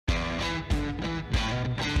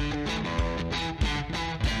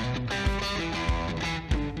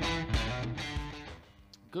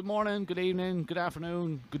good morning, good evening, good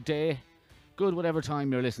afternoon, good day, good whatever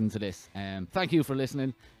time you're listening to this. Thank you for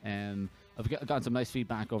listening. I've got some nice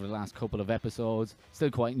feedback over the last couple of episodes. Still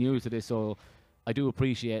quite new to this, so I do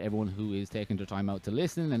appreciate everyone who is taking their time out to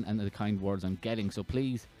listen and the kind words I'm getting. So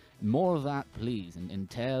please, more of that, please, and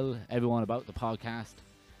tell everyone about the podcast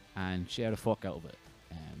and share the fuck out of it,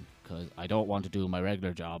 because I don't want to do my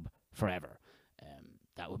regular job forever.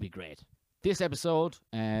 That would be great. This episode,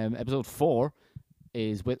 episode 4,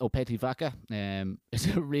 is with Opeti Vaca. It's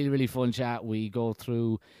a really, really fun chat. We go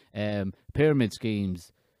through pyramid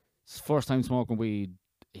schemes, his first time smoking weed,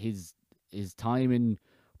 his time in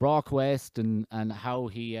Broadquest, and how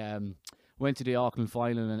he went to the Auckland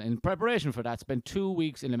final, and in preparation for that, spent 2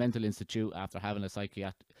 weeks in a mental institute after having a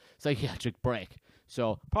psychiatric break.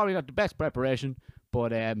 So probably not the best preparation,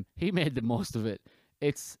 but he made the most of it.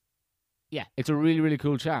 It's a really, really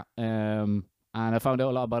cool chat. And I found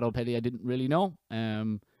out a lot about Opeti I didn't really know.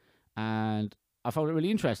 And I found it really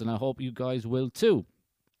interesting. I hope you guys will too.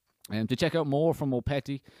 To check out more from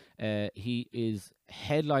Opeti, he is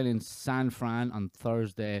headlining San Fran on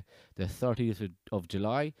Thursday, the 30th of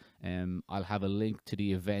July. I'll have a link to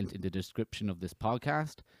the event in the description of this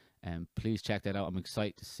podcast. Please check that out. I'm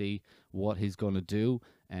excited to see what he's going to do.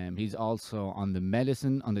 He's also on the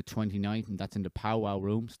Medicine on the 29th, and that's in the Powwow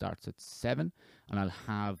Room. Starts at 7. And I'll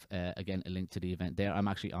have, again, a link to the event there. I'm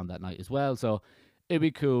actually on that night as well, so it'd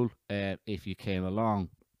be cool if you came along.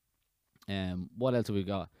 What else have we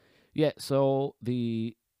got? Yeah, so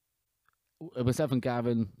myself and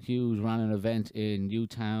Gavin Hughes ran an event in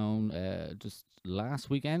Newtown just last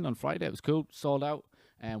weekend on Friday. It was cool, sold out.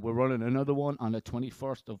 And we're running another one on the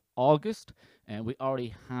 21st of August. And we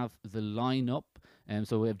already have the lineup.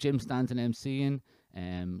 So we have Jim Stanton emceeing,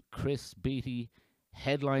 Chris Beatty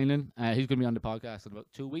headlining. He's going to be on the podcast in about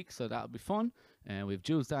 2 weeks, so that'll be fun. We have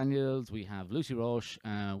Jules Daniels, we have Lucy Roche,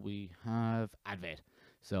 and we have Advet.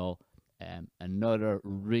 So another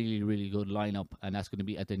really, really good lineup, and that's going to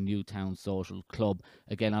be at the Newtown Social Club.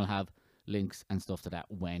 Again, I'll have links and stuff to that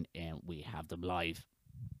when we have them live.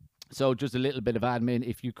 So just a little bit of admin.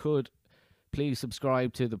 If you could, please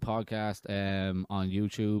subscribe to the podcast on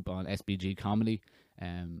YouTube, on SBG Comedy.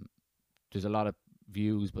 There's a lot of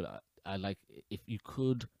views, but I like if you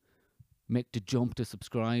could make the jump to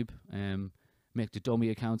subscribe. Make the dummy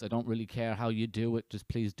accounts. I don't really care how you do it. Just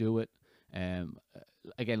please do it.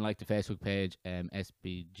 Again, like the Facebook page,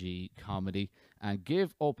 SBG Comedy. And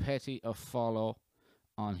give Opeti a follow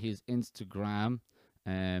on his Instagram.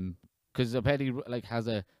 Because Opeti has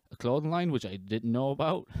a clothing line, which I didn't know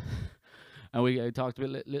about. And we talked a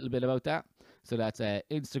little bit about that. So that's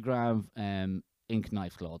Instagram, Ink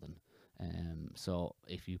Knife Clothing. So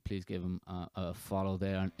if you please give him a follow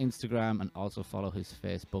there on Instagram, and also follow his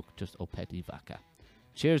Facebook, just Opeti Vaca.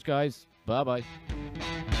 Cheers, guys. Bye-bye.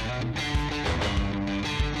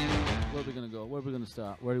 Where are we going to go? Where are we going to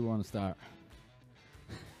start? Where do we want to start?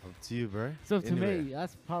 Up to you, bro. It's up to me.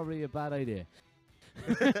 That's probably a bad idea.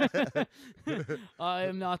 I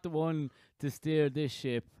am not the one to steer this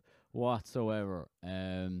ship whatsoever.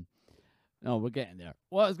 No, we're getting there.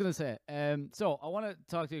 What I was going to say, so I want to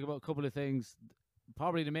talk to you about a couple of things.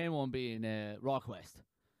 Probably the main one being Rockquest.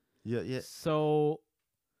 Yeah. So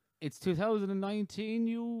it's 2019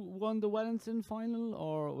 you won the Wellington final,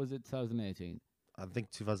 or was it 2018? I think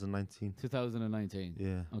 2019. 2019.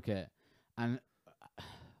 Yeah. Okay. And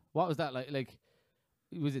what was that like? Like,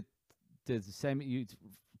 was it the semi?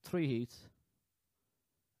 3 heats.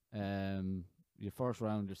 Your first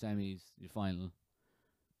round, your semis, your final.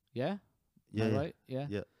 Yeah. Yeah. Right. Yeah.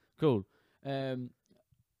 Yeah. Cool.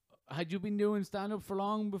 Had you been doing stand up for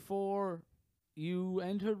long before you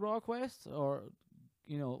entered Rockquest, or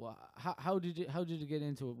how did you get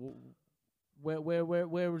into it? Where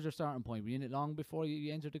was your starting point? Were you in it long before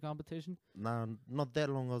you entered the competition? Nah, not that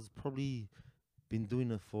long. I was probably been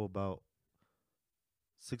doing it for about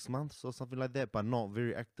 6 months or something like that, but not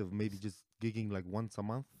very active. Maybe just gigging like once a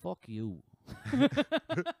month. Fuck you.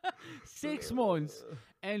 6 months,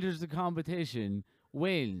 enters the competition,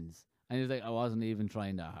 wins, and he's like, I wasn't even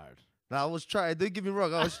trying that hard. Nah, I was trying. Don't get me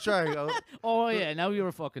wrong. I was trying. Oh yeah, now you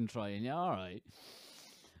were fucking trying. Yeah, all right.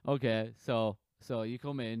 Okay, so you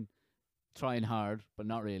come in trying hard, but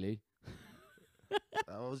not really.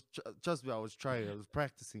 Trust me, I was trying. I was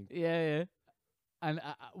practicing. Yeah. And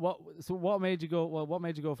what made you go? Well, what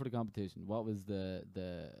made you go for the competition? What was the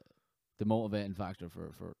motivating factor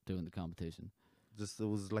for doing the competition? Just it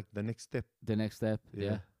was like the next step. The next step.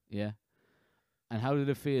 Yeah. And how did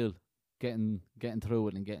it feel getting through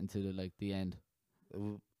it and getting to the end?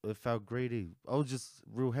 it felt great. I was just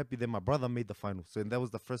real happy that my brother made the final. So and that was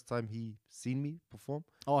the first time he seen me perform.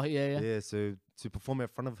 Oh yeah. Yeah. So to perform in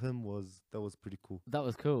front of him was pretty cool. That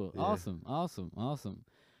was cool. Yeah. Awesome.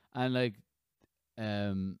 And like,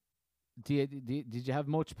 did you have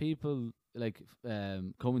much people like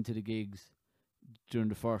coming to the gigs during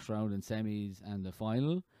the first round and semis and the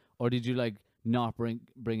final, or did you like not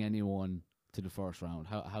bring anyone to the first round?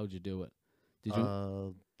 How'd you do it? Did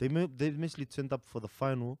you? They mostly turned up for the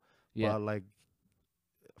final. Yeah. But like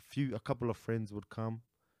a couple of friends would come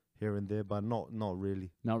here and there, but not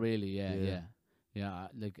really. Not really. Yeah. Yeah.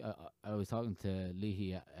 Like I was talking to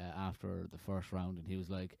Leahy after the first round, and he was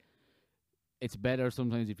like, "It's better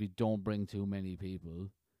sometimes if you don't bring too many people,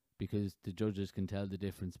 because the judges can tell the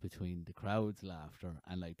difference between the crowd's laughter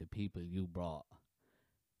and like the people you brought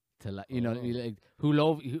to like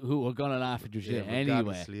who are gonna laugh at your shit anyway.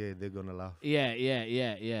 Regardlessly, yeah, they're gonna laugh.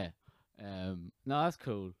 Yeah. No, that's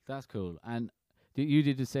cool. And you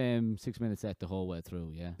did the same 6-minute set the whole way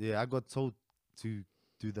through, yeah? Yeah, I got told to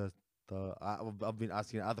do I've been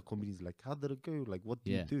asking other comedians, like, how did it go? Like, what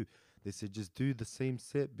do you do? They said just do the same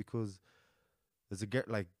set, because there's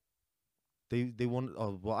like they want.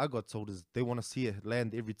 What I got told is they want to see it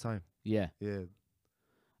land every time. Yeah. Yeah.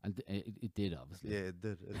 And it did, obviously. Yeah, it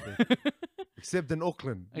did. Except in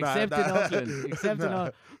Auckland. Except in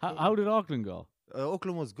Auckland. How did Auckland go?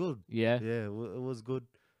 Auckland was good. Yeah. Yeah, it was good.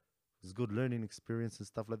 It was good learning experience and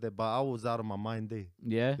stuff like that. But I was out of my mind there.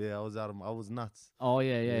 Yeah. Yeah, I was nuts. Oh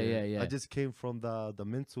yeah. I just came from the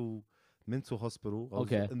mental hospital. I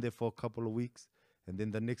was in there for a couple of weeks, and then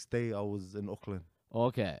the next day I was in Auckland.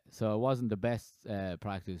 Okay, so it wasn't the best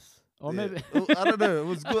practice, or maybe I don't know. It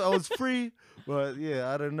was good. I was free, but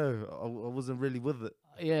yeah, I don't know. I wasn't really with it.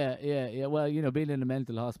 Yeah. Well, being in a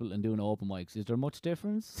mental hospital and doing open mics, is there much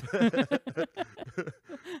difference?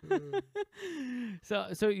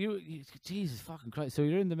 So you Jesus fucking Christ! So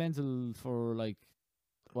you're in the mental for like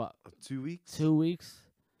what? 2 weeks. 2 weeks.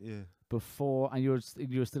 Yeah. Before, and you're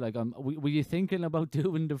still like, were you thinking about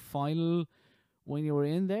doing the final when you were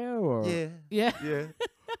in there, or yeah.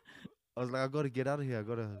 I was like, I gotta get out of here. I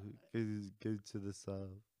gotta go to this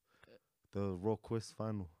the Raw Quest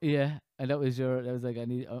final. Yeah, and that was like, I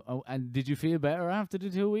need. And did you feel better after the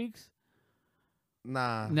 2 weeks?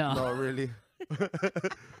 Nah, no, not really.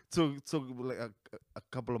 took like a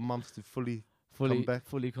couple of months to fully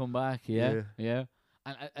come back. Yeah.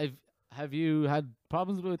 And have you had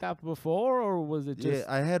problems with that before, or was it just? Yeah,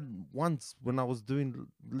 I had once when I was doing.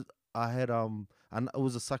 I had and it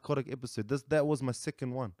was a psychotic episode. That was my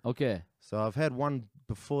second one. Okay. So I've had one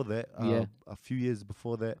before that. A few years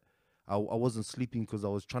before that, I wasn't sleeping because I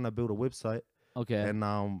was trying to build a website. Okay. And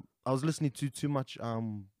I was listening to too much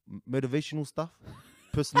motivational stuff,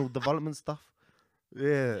 personal development stuff.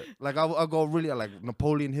 Yeah, like I got really like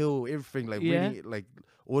Napoleon Hill, everything, like reading like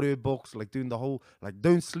audio books, like doing the whole like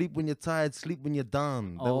don't sleep when you're tired, sleep when you're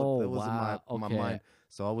done. That was in my mind.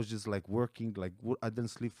 So I was just like working, like I didn't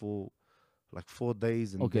sleep for like 4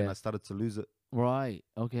 days, and then I started to lose it. Right.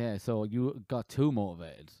 Okay. So you got too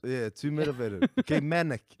motivated. Yeah, too motivated. Became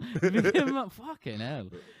manic. Fucking hell.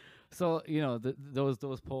 So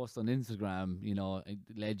those posts on Instagram, it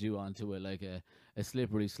led you onto a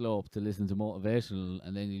slippery slope to listen to motivational,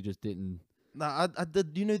 and then you just didn't. Nah, I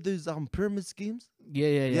did. You know those pyramid schemes?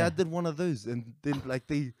 Yeah. I did one of those, and then like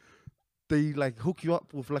they like hook you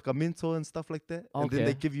up with like a mentor and stuff like that, and then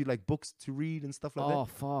they give you like books to read and stuff like that. Oh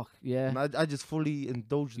fuck yeah! And I just fully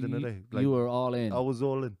indulged in it. Like, you were all in. I was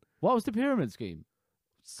all in. What was the pyramid scheme?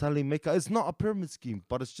 Selling makeup. It's not a pyramid scheme,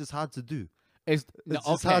 but it's just hard to do. It's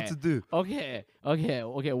just hard to do. Okay.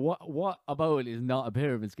 What about it is not a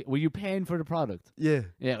pyramid scheme? Were you paying for the product? Yeah.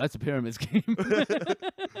 Yeah, that's a pyramid scheme.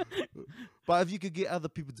 But if you could get other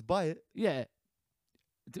people to buy it. Yeah.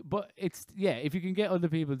 But if you can get other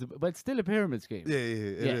people to, but it's still a pyramid scheme. Yeah.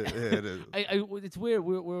 It is. It's weird.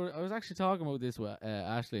 I was actually talking about this with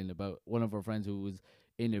Ashlyn, about one of our friends who was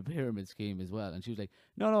in a pyramid scheme as well, and she was like,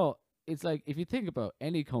 "No, it's like if you think about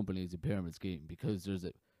any company as a pyramid scheme, because there's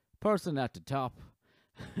a person at the top,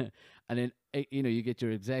 and then you get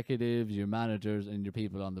your executives, your managers, and your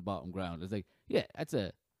people on the bottom ground. It's like, yeah, that's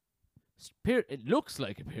it looks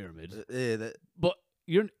like a pyramid, but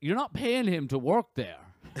you're not paying him to work there."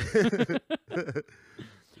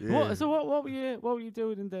 Yeah. What were you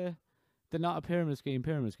doing in the not a pyramid scheme?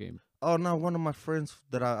 Oh no, one of my friends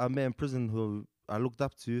that I met in prison who I looked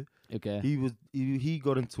up to. Okay. He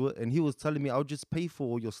got into it, and he was telling me, "I'll just pay for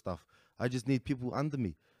all your stuff. I just need people under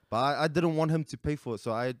me." But I didn't want him to pay for it,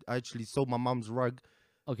 so I actually sold my mom's rug.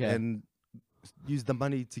 Okay. And used the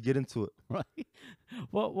money to get into it. Right.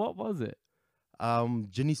 What was it?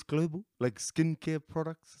 Janice Global, like skincare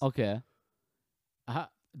products. Okay.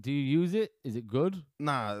 Do you use it? Is it good?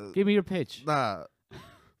 Nah, Give me your pitch. nah,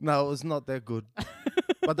 no, it's not that good.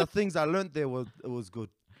 But the things I learned there was good,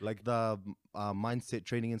 like the mindset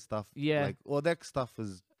training and stuff. Yeah. like all that stuff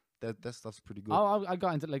is that stuff's pretty good. I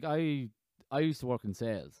got into like I used to work in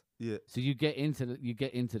sales. Yeah, So you get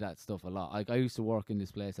into that stuff a lot. Like I used to work in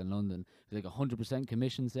this place in London, like 100%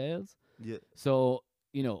 commission sales. yeah, So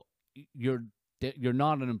you know you're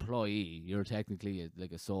not an employee. You're technically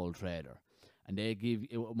like a sole trader, and they give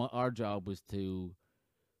our job was to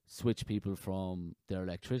switch people from their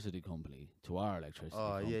electricity company to our electricity.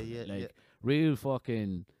 Oh, yeah, company. yeah, Like yeah. real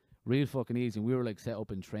fucking easy. And we were like set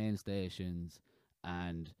up in train stations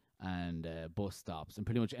and bus stops and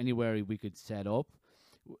pretty much anywhere we could set up.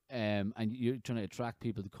 And you're trying to attract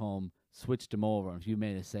people to come, switch them over. And if you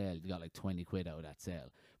made a sale, you got like 20 quid out of that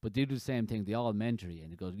sale. But they do the same thing. They all mentor you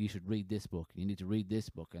and they go, you should read this book. You need to read this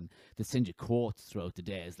book. And they send you quotes throughout the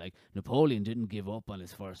day. It's like, Napoleon didn't give up on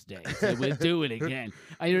his first day. So we'll do it again.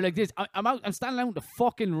 And you're like this. I'm standing out in the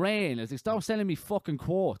fucking rain. It's like, stop sending me fucking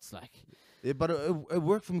quotes. Like, yeah. But it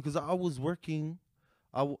worked for me because I was working,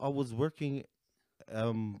 I was working,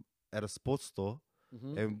 at a sports store,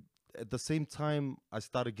 and at the same time I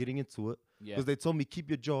started getting into it yeah. because they told me keep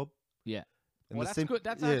your job. Yeah. And Well, the that's same, good.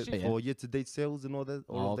 That's yeah, actually for year-to-date sales and all that,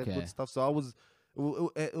 all of that Okay. good stuff. So I was,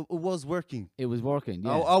 it was working. It was working.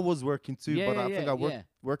 Yeah. I was working too, Yeah, but yeah, I think yeah, I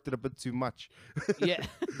worked it a bit too much. Yeah.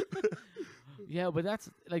 Yeah, but that's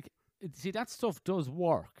like, see, that stuff does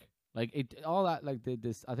work. Like all that, like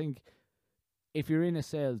this. I think if you're in a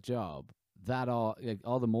sales job, that all like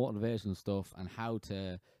all the motivational stuff and how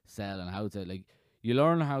to sell and how to like, you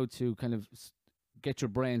learn how to kind of get your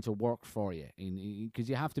brain to work for you, because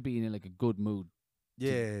you have to be in like a good mood.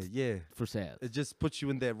 Yeah. For sales. It just puts you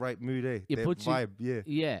in that right mood, eh? It that puts you- vibe,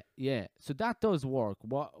 yeah. Yeah. So that does work.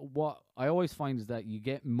 What I always find is that you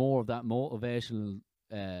get more of that motivational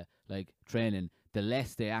like training the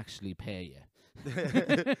less they actually pay you.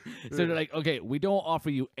 So they're like, okay, we don't offer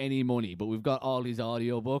you any money, but we've got all these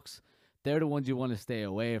audiobooks. They're the ones you want to stay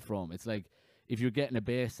away from. It's like if you're getting a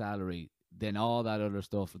base salary, then all that other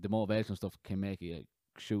stuff, the motivational stuff, can make you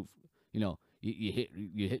shoot. You know, you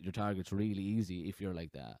hit your targets really easy if you're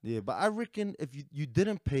like that. Yeah, but I reckon if you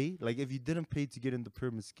didn't pay, like if you didn't pay to get in the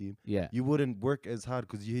pyramid scheme, Yeah. you wouldn't work as hard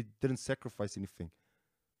because you didn't sacrifice anything.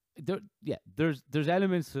 There's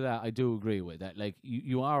elements to that I do agree with. That like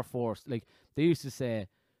you are forced. Like they used to say,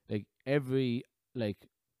 like every like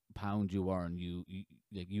pound you earn,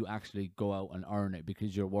 you actually go out and earn it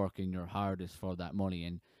because you're working your hardest for that money.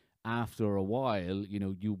 And after a while,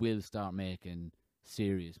 you will start making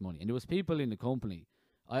serious money. And there was people in the company.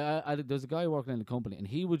 There's a guy working in the company, and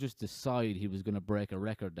he would just decide he was going to break a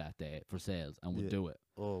record that day for sales and would Yeah. do it.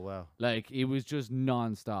 Oh wow. Like it was just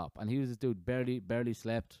non-stop, and he was this dude barely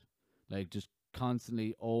slept, like just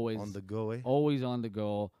constantly always On the go, eh? always on the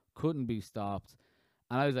go, couldn't be stopped.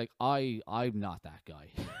 And I was like, I'm not that guy.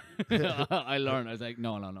 I learned. I was like,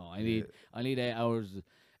 no. I need 8 hours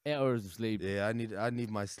of sleep. Yeah, I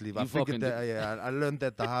need my sleep. You I fucking figured that. Yeah, I learned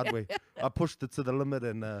that the hard way. I pushed it to the limit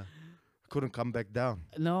and couldn't come back down.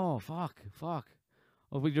 No, fuck.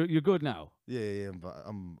 Oh, but you're good now. Yeah, but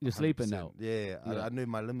I'm. You're sleeping 100%. now. Yeah, Yeah. I know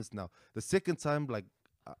my limits now. The second time, like,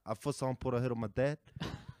 I first time put a hit on my dad,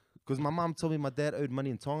 because my mom told me my dad owed money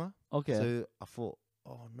in Tonga. Okay. So I thought,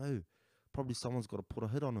 oh no, probably someone's got to put a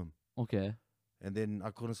hit on him. Okay. And then I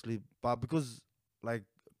couldn't sleep. But because like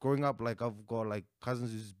growing up, like I've got like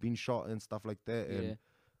cousins who's been shot and stuff like that, and Yeah.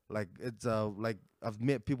 like it's like I've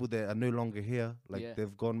met people that are no longer here, like Yeah.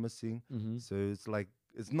 they've gone missing. Mm-hmm. So it's like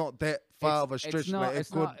it's not that far of a stretch. Like it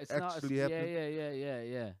could actually happen.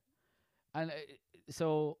 Yeah. And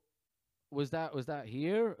so, was that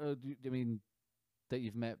here? Or I mean, that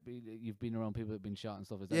you've been around people that've been shot and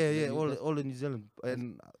stuff. Is that Yeah, that you- all in New Zealand,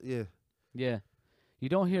 and yeah. Yeah. You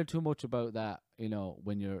don't hear too much about that,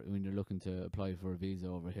 when you're looking to apply for a visa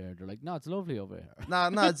over here. They're like, no, it's lovely over here. Nah,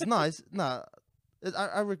 it's nice. Nah,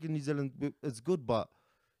 I reckon New Zealand it's good, but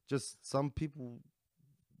just some people,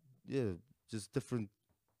 yeah, just different.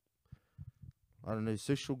 I don't know,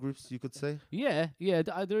 social groups you could say. Yeah.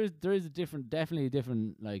 There is definitely a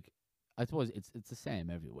different, like, I suppose it's the same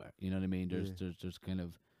everywhere. You know what I mean? There's kind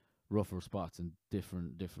of rougher spots and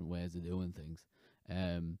different ways of doing things.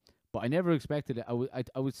 But I never expected it.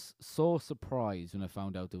 I was so surprised when I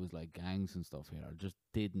found out there was like gangs and stuff here. I just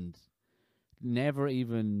never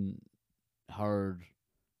even heard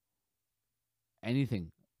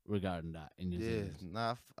anything regarding that in New Zealand.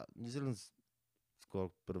 Nah, New Zealand's got a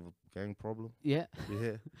bit of a gang problem. Yeah,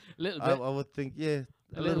 Yeah, little bit, I would think, yeah,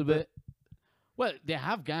 a little bit. Well, they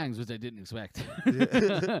have gangs, which I didn't expect.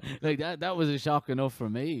 Yeah. Like that was a shock enough for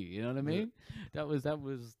me. You know what I mean? That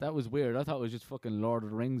was weird. I thought it was just fucking Lord of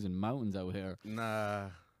the Rings and mountains out here. Nah.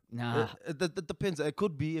 Nah. It depends. It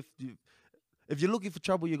could be if you're looking for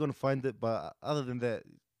trouble, you're gonna find it. But other than that,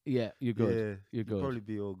 Yeah, you're good. yeah, You're good. you'll probably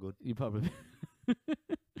be all good. You probably.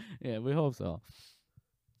 Yeah, we hope so.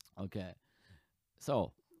 Okay.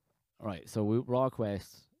 So, right. So Raw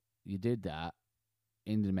Quest, you did that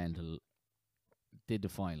in the mental, did the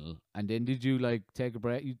final, and then did you like take a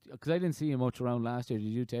break? Because I didn't see you much around last year.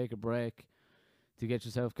 Did you take a break to get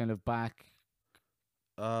yourself kind of back?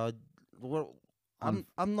 Well,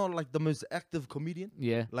 I'm not like the most active comedian.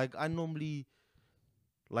 Yeah. Like I normally,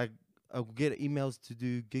 like I'll get emails to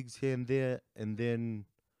do gigs here and there, and then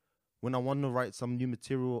when I want to write some new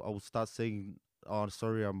material, I will start saying, "Oh,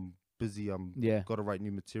 sorry, I'm busy. I'm Yeah. gotta write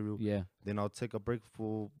new material." Yeah. Then I'll take a break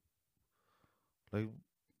for like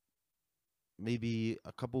maybe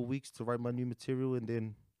a couple of weeks to write my new material, and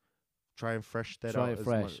then try and fresh that Try out. it as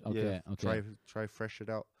fresh. much- Okay, okay. Try fresh it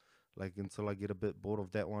out, like until I get a bit bored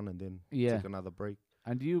of that one, and then Yeah. take another break.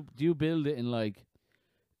 And do you build it in like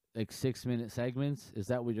 6-minute segments? Is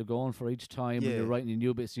that what you're going for each time when Yeah. you're writing a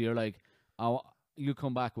new bit? So you're like, oh, you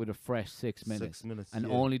come back with a fresh 6 minutes, 6 minutes, and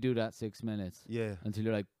yeah. only do that 6 minutes Yeah, until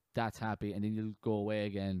you're like, that's happy, and then you'll go away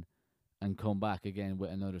again and come back again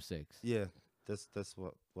with another 6. yeah. That's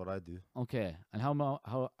what I do. Okay. And how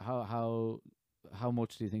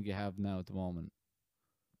much do you think you have now at the moment?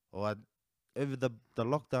 Oh, over the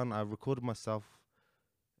lockdown, I recorded myself,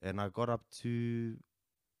 and I got up to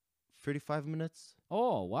 35 minutes.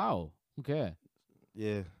 Oh, wow. Okay.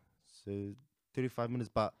 Yeah, so 35 minutes,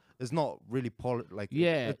 but it's not really like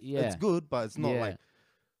Yeah, it's good, but it's not Yeah. like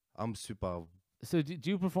I'm super. So do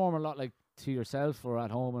you perform a lot like to yourself or at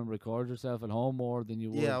home and record yourself at home more than you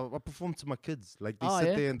would? Yeah, I perform to my kids. Like they Oh, sit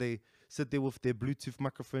yeah? there and they sit there with their Bluetooth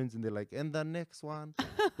microphones, and they're like, "And the next one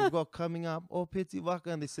we've got coming up, oh Peti Waka,"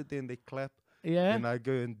 and they sit there and they clap. Yeah. And I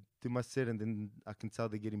go and do my set, and then I can tell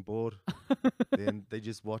they're getting bored. Then they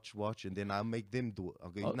just watch, and then I make them do it.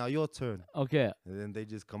 Okay, Oh. now your turn. Okay. And then they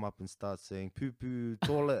just come up and start saying poo poo,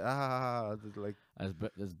 toilet, ah, like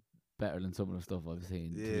That's better than some of the stuff I've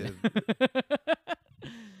seen. yeah.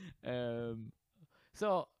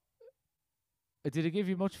 So, did it give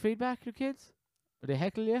you much feedback, your kids? Did they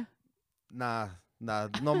heckle you? Nah,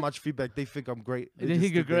 not much feedback. They think I'm great. They just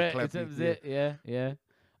think you're sit there great. clapping, That was it. Yeah.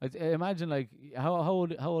 I imagine like how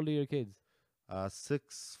old are your kids?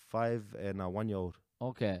 6, 5, and a 1-year-old.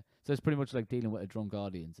 Okay, so it's pretty much like dealing with a drunk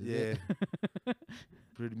audience. Is Yeah, it?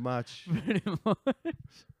 pretty much. Pretty much.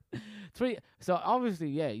 3. So obviously,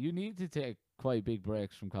 yeah, you need to take quite big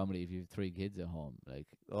breaks from comedy if you have 3 kids at home. Like,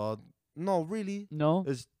 No, really. no.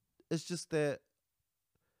 It's just that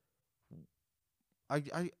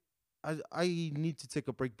I need to take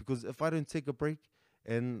a break, because if I don't take a break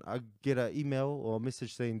and I get an email or a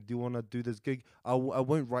message saying, "Do you want to do this gig?" I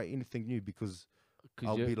won't write anything new, because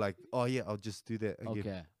I'll be like, "Oh yeah, I'll just do that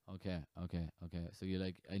again." Okay. So you're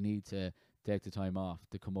like, I need to take the time off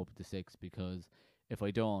to come up with the 6, because if I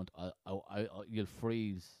don't, you'll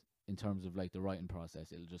freeze in terms of like the writing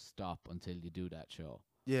process. It'll just stop until you do that show.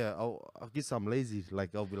 Yeah, I guess I'm lazy.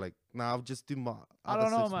 Like I'll be like, "Nah, I'll just do my." I other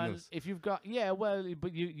don't know, 6 man. minutes. If you've got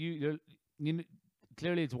but you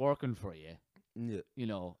clearly it's working for you. Yeah, You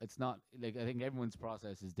know, it's not like, I think everyone's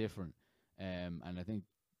process is different, and I think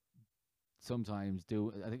sometimes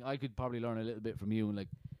I think I could probably learn a little bit from you, and like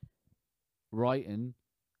writing,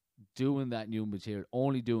 doing that new material,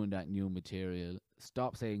 only doing that new material.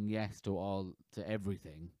 Stop saying yes to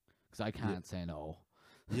everything, because I can't say no.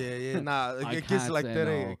 yeah. Nah, I it gets can't like say that.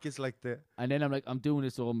 no. It gets like that. And then I'm like, I'm doing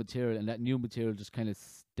this old material, and that new material just kind of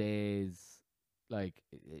stays like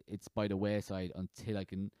it's by the wayside until I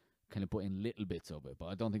can kind of put in little bits of it. But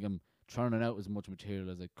I don't think I'm churning out as much material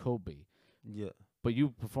as I could be. Yeah. But you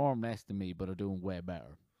perform less than me, but are doing way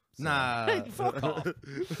better. So- Nah. Fuck off.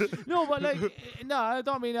 No, but like, no, I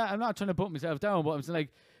don't mean that. I'm not trying to put myself down, but I'm saying like,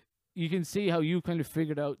 you can see how you kind of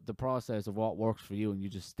figured out the process of what works for you, and you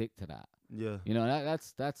just stick to that. Yeah. You know,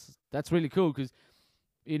 that's really cool, because,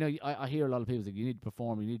 you know, I hear a lot of people say, you need to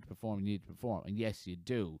perform, and yes, you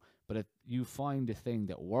do. But if you find the thing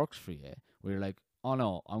that works for you, where you're like, oh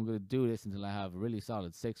no, I'm going to do this until I have a really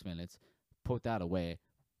solid 6 minutes, put that away,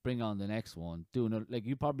 bring on the next one, do another. Like,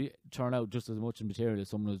 you probably turn out just as much material as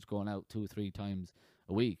someone who's going out 2 or 3 times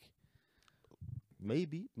a week.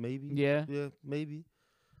 Maybe. Yeah. Yeah, maybe.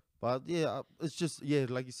 But yeah, it's just, yeah,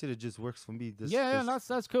 like you said, it just works for me. Yeah,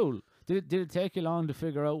 that's cool. Did it take you long to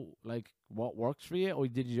figure out like what works for you, or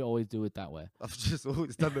did you always do it that way? I've just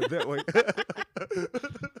always done it that way.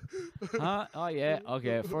 Huh? Oh yeah.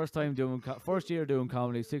 Okay. First time doing, first year doing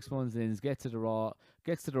comedy. 6 months in, gets to the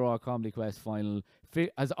Raw Comedy Quest final.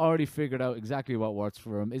 Has already figured out exactly what works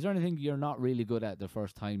for him. Is there anything you're not really good at the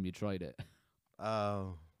first time you tried it? Uh,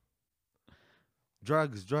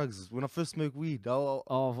 drugs. When I first smoked weed,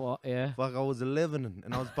 Yeah. fuck, I was 11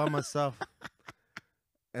 and I was by myself.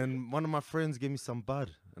 And one of my friends gave me some bud,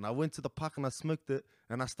 and I went to the park and I smoked it,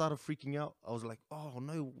 and I started freaking out. I was like, "Oh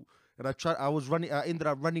no!" And I ended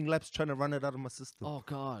up running laps trying to run it out of my system. Oh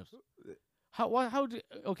God. How did?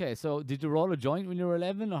 Okay, so did you roll a joint when you were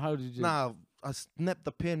 11, or how did you? Nah, I snapped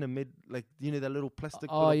the pen and made like that little plastic.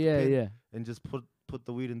 Oh bit of the yeah, pen, yeah. and just put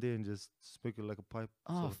the weed in there and just smoke it like a pipe.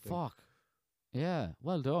 Oh sort of thing. fuck. Yeah,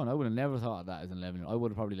 well done. I would have never thought of that as an 11. I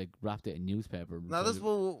would have probably like wrapped it in newspaper. Now that's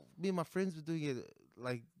what me and my friends were doing it.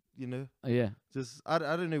 Like Yeah, just I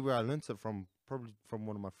don't know where I learned it from. Probably from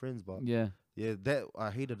one of my friends, but yeah. that I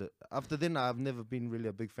hated it. After then, I've never been really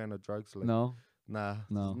a big fan of drugs. Like, No, nah,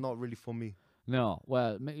 No. it's not really for me. no.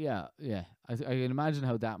 Well, yeah. I can imagine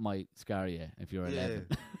how that might scare you if you're 11.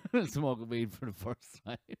 Smoking weed for the first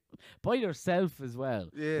time by yourself as well.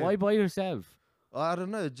 Yeah. Why by yourself? I don't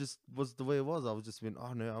know. It just was the way it was. I was just been,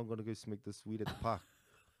 oh no, I'm gonna go smoke this weed at the park.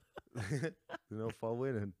 Far away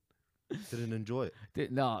and didn't enjoy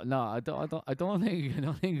it. No. I don't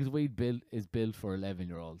think weed is built for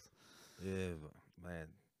 11-year-olds. Yeah, but man,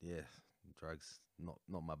 yeah, drugs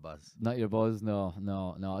not my buzz. Not your buzz. No.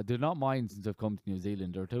 I do not mind since I've come to New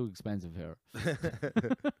Zealand. They're too expensive here.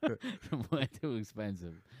 Way too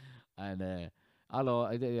expensive. And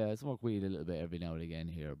I smoke weed a little bit every now and again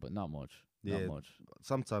here, but not much. Yeah, Not much.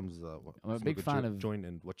 sometimes I'm a smoke big fan of joint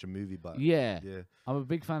and watch a movie, but yeah. yeah. I'm a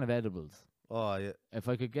big fan of edibles. Oh yeah, If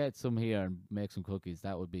I could get some here and make some cookies,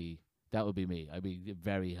 that would be me. I'd be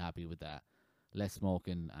very happy with that. Less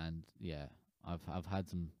smoking, and yeah, I've had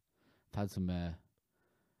some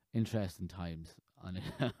interesting times on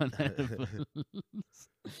on edibles.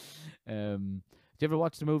 Do you ever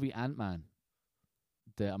watch the movie Ant-Man,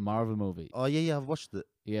 the Marvel movie? oh yeah, I've watched it.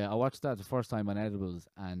 Yeah, I watched that the first time on edibles,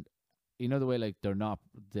 and you know the way like they're not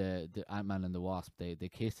the Ant-Man and the Wasp, they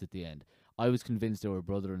kiss at the end. I was convinced they were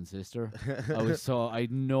brother and sister. I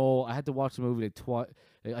had to watch the movie like twice.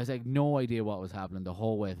 I was like no idea what was happening the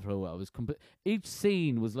whole way through. I was each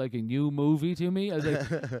scene was like a new movie to me. I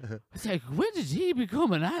was like, when did he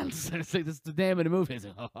become an ant? It's like that's the name of the movie. It's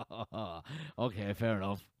like, okay, fair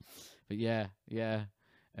enough. But yeah.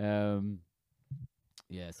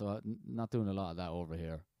 So not doing a lot of that over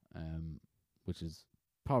here, which is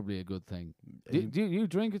probably a good thing. Do you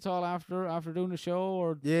drink at all after doing the show,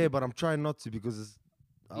 or? Yeah, but I'm trying not to because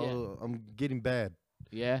Yeah. I'm getting bad.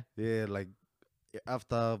 Yeah. Yeah, like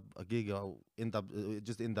after a gig, I'll end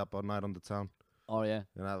up all night on the town, Oh yeah.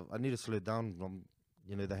 and I need to slow down.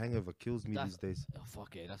 The hangover kills me That's- these days. Oh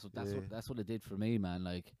fuck it. Yeah. That's what it did for me, man.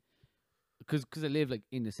 Like, cause I live like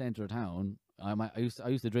in the center of town. I used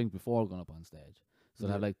to drink before going up on stage. So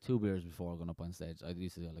I'd have Yeah. like 2 beers before going up on stage. I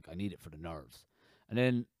used to I need it for the nerves, and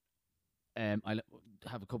then I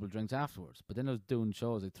have a couple of drinks afterwards. But then I was doing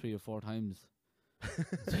shows like 3 or 4 times.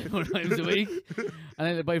 3 or 4 times a week, and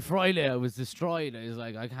then by Friday I was destroyed. I was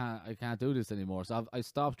like, I can't do this anymore. So I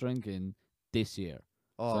stopped drinking this year.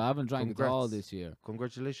 Oh, So I haven't drank at all congrats. this year.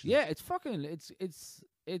 Congratulations. Yeah, it's fucking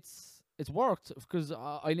it's worked because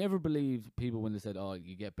I never believed people when they said, "Oh,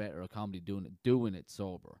 you get better at comedy doing it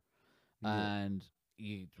sober," Yeah. and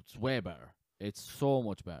it's way better. It's so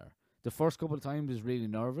much better. The first couple of times is really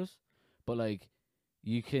nervous, but like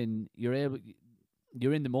you're in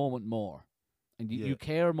the moment more, and Yeah. you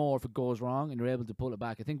care more if it goes wrong, and you're able to pull it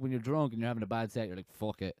back. I think when you're drunk and you're having a bad set, you're like,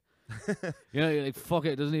 "Fuck it." You're like, fuck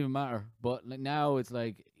it doesn't even matter. But like now it's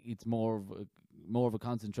like it's more of a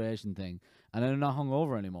concentration thing, and I'm not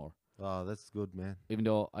hungover anymore. Oh, that's good, man. Even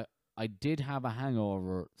though I did have a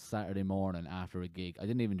hangover Saturday morning after a gig. I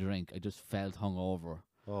didn't even drink. I just felt hungover.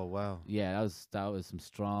 Oh wow. Yeah, that was some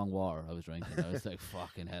strong water I was drinking. I was like,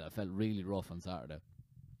 fucking hell. I felt really rough on Saturday.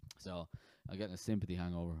 So I'm getting a sympathy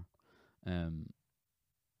hangover.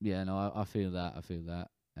 Yeah, no, I feel that.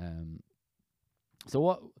 So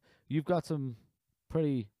what you've got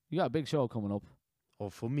you got a big show coming up. Oh,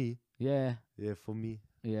 for me, Yeah, for me,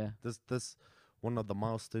 yeah, this one of the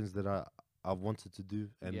milestones that I wanted to do,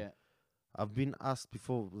 and yeah, I've been asked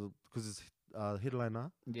before because it's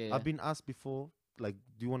headliner. yeah. I've been asked before, like,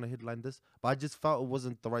 do you want to headline this? But I just felt it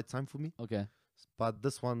wasn't the right time for me. Okay. But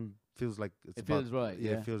this one feels like It feels right.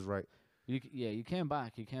 Yeah, Yeah. it feels right. You came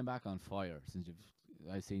back. You came back on fire since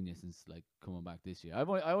I've seen you since like coming back this year.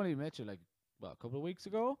 I only met you like a couple of weeks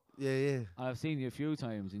ago, Yeah, yeah. and I've seen you a few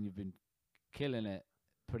times, and you've been killing it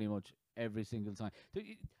pretty much every single time.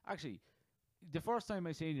 Actually, the first time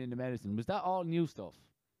I seen you in the medicine, was that all new stuff?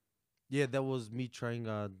 Yeah, that was me trying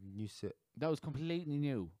a new set. That was completely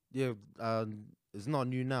new. Yeah, it's not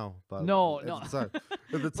new now, but No, at no. the time,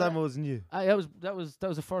 at the time it was new. That was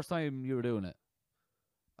the first time you were doing it.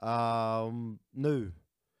 No,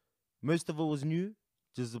 most of it was new.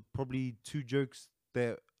 Just probably 2 jokes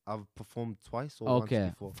that I've performed twice or once Okay.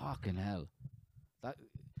 before. Fucking hell. That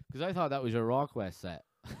because I thought that was your Rock West set.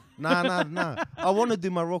 Nah. I want to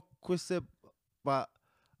do my rock quiz set, but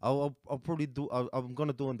I'll probably do. I'm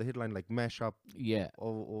gonna do on the headline like mash up Yeah.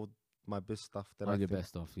 all my best stuff that All I your think. best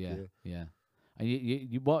stuff. Yeah. Yeah. Yeah. And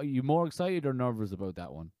you more excited or nervous about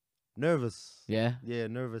that one? Nervous. Yeah. Yeah,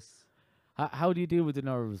 nervous. How do you deal with the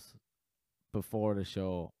nerves before the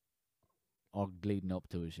show or leading up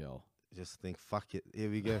to a show? Just think, fuck it. Here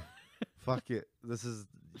we go. Fuck it.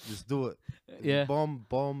 Just do it. Yeah.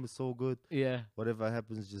 Bomb is so good. Yeah. Whatever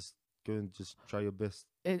happens, just go and just try your best.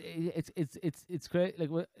 It's great. Like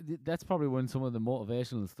that's probably when some of the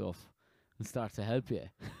motivational stuff will start to help you,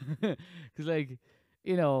 because like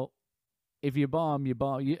you know, if you bomb, you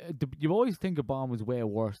always think a bomb is way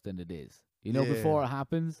worse than it is. You know, Yeah. before it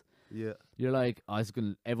happens, Yeah. you're like, oh,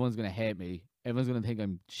 everyone's gonna hate me. Everyone's gonna think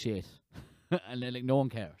I'm shit, and then like no one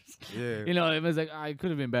cares. Yeah. You know, everyone's like, I could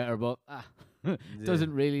have been better, but it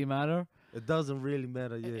doesn't really matter. It doesn't really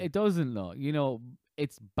matter. Yeah. It doesn't, though. You know,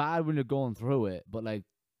 it's bad when you're going through it, but like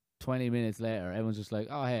 20 minutes later, everyone's just like,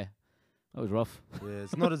 oh, hey, that was rough. Yeah.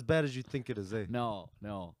 It's not as bad as you think it is, eh? No,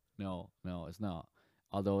 it's not.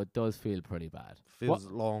 Although it does feel pretty bad. Feels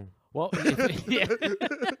long. What? Yeah.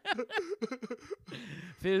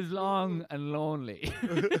 Feels long and lonely.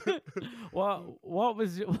 What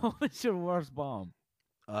was your worst bomb?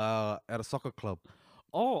 At a soccer club.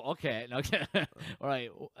 Oh, okay. All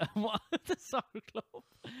right. What the soccer club?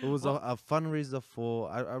 It was a fundraiser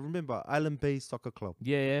for, I remember, Island Bay Soccer Club.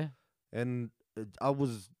 Yeah. And I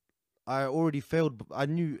already failed, but I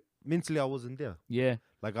knew mentally I wasn't there. Yeah.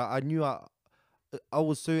 Like I knew I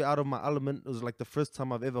was so out of my element. It was like the first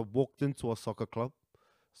time I've ever walked into a soccer club.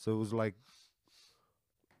 So it was like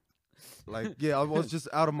yeah, I was just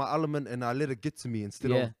out of my element and I let it get to me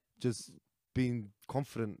instead of just being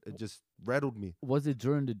confident. It just rattled me. Was it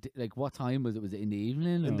during like what time was it? Was it in the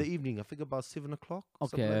evening? In or? the evening, I think about 7 o'clock. Okay.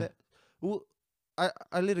 Something like that. Well,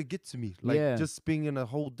 I let it get to me. Like just being in a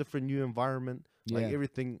whole different new environment, like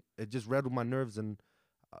everything, it just rattled my nerves. And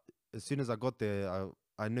as soon as I got there,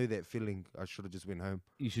 I knew that feeling. I should have just went home.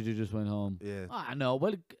 You should have just went home. Yeah. I know.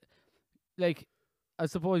 Well, like, I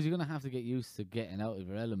suppose you're gonna have to get used to getting out of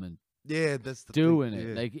your element. Yeah, that's the doing thing. it.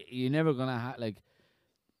 Yeah. Like, you're never gonna like.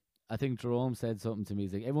 I think Jerome said something to me.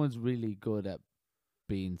 He's like, everyone's really good at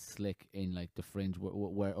being slick in like the fringe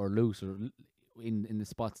where or loose or in the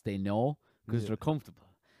spots they know because they're comfortable.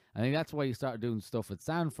 I think that's why you start doing stuff at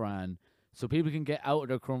San Fran, so people can get out of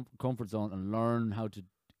their comfort zone and learn how to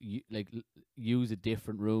use a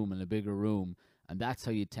different room and a bigger room, and that's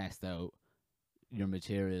how you test out your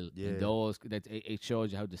material. In those, that it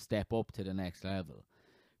shows you how to step up to the next level.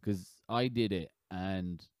 Because I did it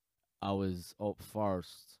and I was up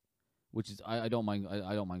first, which is I don't mind.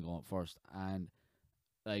 I don't mind going up first, and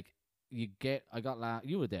like I got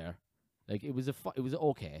you were there. Like it was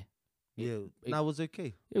okay. It was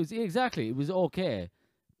okay. It was exactly. It was okay,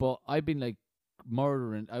 but I've been like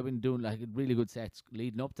murdering. I've been doing like really good sets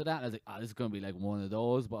leading up to that. I was like, this is gonna be like one of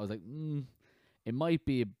those. But I was like, it might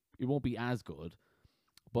be. It won't be as good.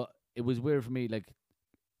 But it was weird for me, like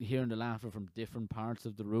hearing the laughter from different parts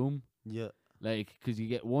of the room. Yeah. Like, because you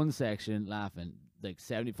get one section laughing, like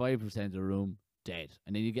 75% of the room dead,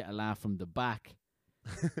 and then you get a laugh from the back,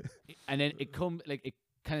 and then it kind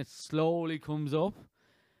of slowly comes up.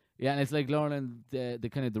 Yeah, and it's like learning the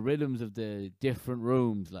kind of the rhythms of the different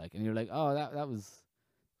rooms, like, and you're like, oh, that was.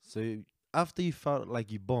 So after you felt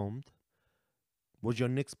like you bombed, was your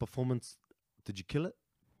next performance? Did you kill it?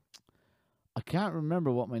 I can't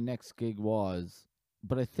remember what my next gig was,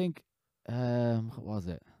 but I think what was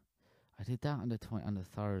it? I did that on the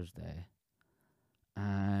Thursday,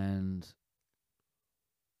 and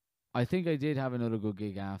I think I did have another good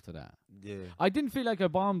gig after that. Yeah. I didn't feel like I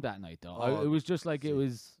bombed that night though. It was just like it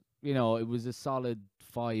was, it was a solid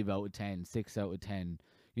 5 out of 10, 6 out of 10.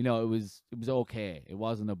 It was okay. It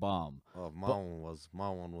wasn't a bomb. Oh, my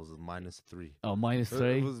one was a -3. Oh,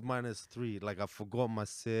 -3. It was -3. Like I forgot my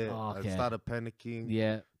set. Okay. I started panicking.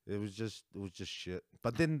 Yeah. It was just shit.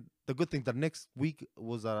 But then the good thing, the next week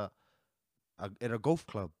was at a golf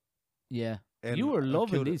club. Yeah. And you were I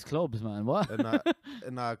loving killed these clubs, man. What?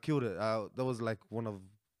 And I killed it. That was like one of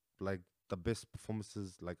like the best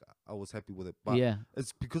performances. Like I was happy with it. But yeah.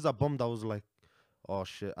 it's because I bombed. I was like, oh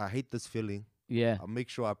shit, I hate this feeling. Yeah. I'll make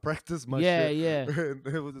sure I practice my Yeah, shit. yeah.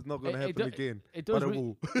 And it's not gonna It happen do- again. It But does. it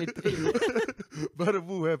will. It, But it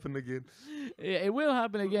will happen again. it will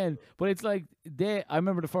happen again. But it's like I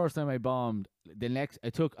remember the first time I bombed. The next,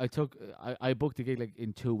 I booked a gig like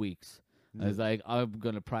in 2 weeks. I was like, I'm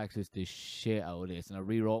gonna practice this shit out of this, and I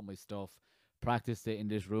rewrote my stuff, practiced it in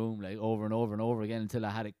this room like over and over and over again until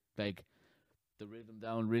I had it like the rhythm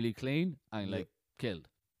down really clean and Yeah. like killed.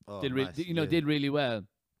 Oh, Did nice. did really well.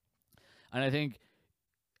 And I think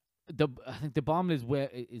the bombing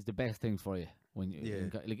is the best thing for you when you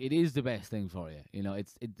Yeah. like it is the best thing for you. You know,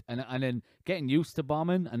 and then getting used to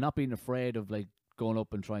bombing and not being afraid of like going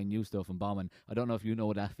up and trying new stuff and bombing. I don't know if you know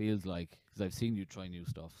what that feels like because I've seen you try new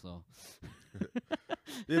stuff. So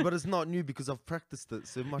Yeah, but it's not new because I've practiced it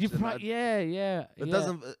so much. you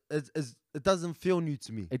and it doesn't feel new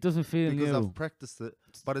to me It doesn't feel because new. I've practiced it,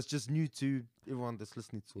 but it's just new to everyone that's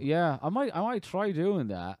listening to it. Yeah, I might try doing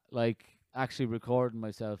that. Like actually recording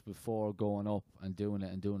myself before going up and doing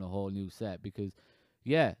it and doing a whole new set because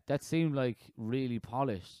yeah, that seemed like really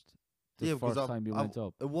polished the Yeah, because first time you went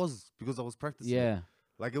up. It was because I was practicing. Yeah.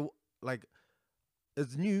 it. Like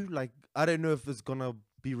it's new. Like I don't know if it's gonna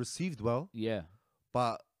be received well, Yeah.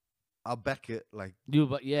 but I'll back it. Like You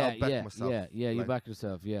but yeah, I'll back yeah, myself, yeah, you like- back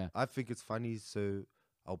yourself, yeah. I think it's funny, so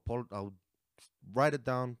I'll write it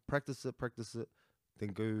down, practice it, then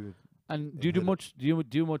go. And do you do hit it. much do you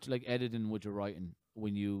do much like editing with your writing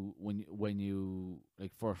when you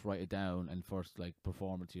like first write it down and first like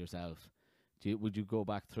perform it to yourself? Would you go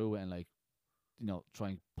back through it and like try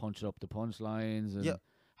and punch up the punchlines and Yeah.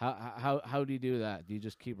 How do you do that? Do you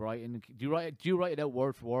just keep writing? Do you write it out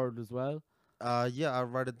word for word as well? Yeah, I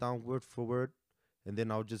write it down word for word, and then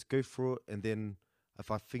I'll just go through it, and then if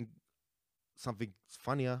I think something's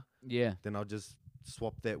funnier, Yeah. then I'll just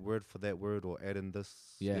swap that word for that word or add in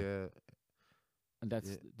this. Yeah. And that's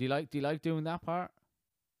Yeah. do you like doing that part?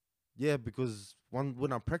 Yeah, because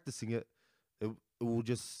when I'm practicing it, it will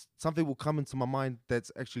just something will come into my mind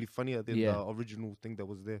that's actually funnier than Yeah. the original thing that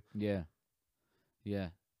was there. Yeah. Yeah.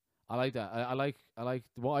 I like that. I like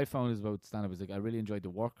what I found is about stand up is like I really enjoyed the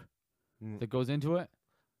work Mm. that goes into it.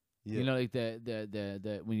 Yeah. You know, like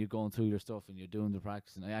the when you're going through your stuff and you're doing the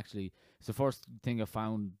practice, and it's the first thing I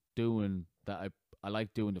found doing that I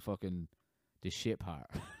like doing the shit part.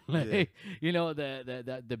 Like, Yeah. you know,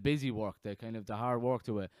 the busy work, the kind of the hard work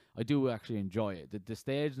to it. I do actually enjoy it. The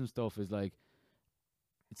stage and stuff is like,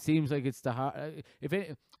 it seems like it's the hard.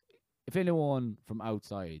 If anyone from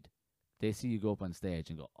outside, they see you go up on stage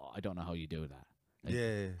and go, "Oh, I don't know how you do that." Like,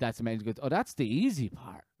 Yeah. That's amazing. Goes, oh, that's the easy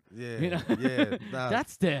part. Yeah. You know? Yeah. Nah.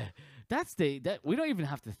 That we don't even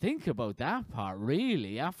have to think about that part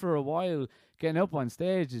really. After a while, getting up on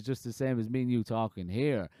stage is just the same as me and you talking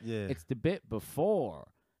here. Yeah. It's the bit before.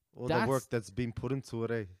 All the that's- work that's been put into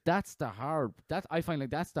it, eh? That's the hard. That I find like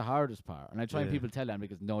that's the hardest part. And I try and Yeah. people tell them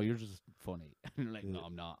because no, you're just funny. And they're like, no, Yeah.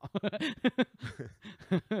 I'm not.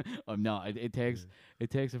 I'm not. It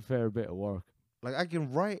takes a fair bit of work. Like I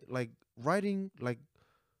can write, like writing, like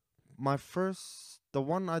the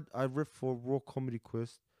one I wrote for Raw Comedy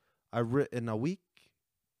Quest, I wrote in a week.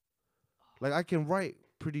 Like I can write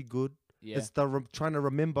pretty good. Yeah. It's the trying to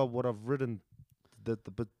remember what I've written that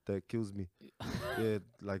the bit that kills me. Yeah,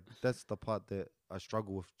 like that's the part that I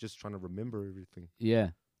struggle with, just trying to remember everything.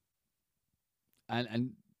 Yeah.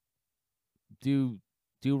 And do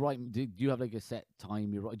you write? Do you have like a set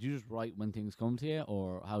time you write? Do you just write when things come to you,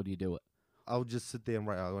 or how do you do it? I'll just sit there and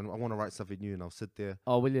write. I want to write something new, and I'll sit there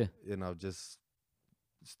Oh, will you? and I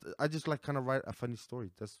just like kind of write a funny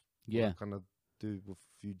story. That's what Yeah. I kind of do with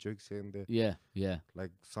a few jokes here and there. Yeah. Yeah.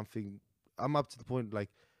 Like something, I'm up to the point like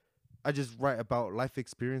I just write about life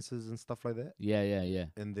experiences and stuff like that, Yeah. Yeah. Yeah.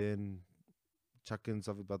 and then chuck in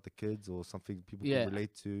something about the kids or something people Yeah. can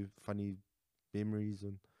relate to, funny memories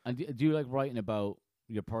and And do you like writing about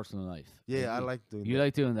your personal life? yeah, I like doing You that.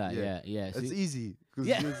 like doing that? Yeah. Yeah. Yeah. It's See- easy because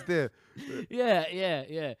Yeah. it's there. yeah. Yeah.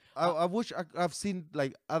 Yeah. I wish I've seen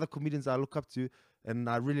like other comedians I look up to, and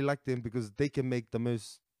I really like them because they can make the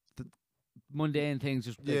most Mundane things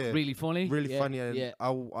just like, Yeah. really funny. really Yeah, funny, and Yeah. I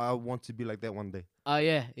want to be like that one day. Oh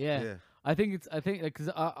yeah. Yeah. Yeah. I think because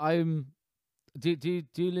I'm. Do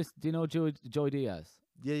you listen? Do you know Joey Diaz?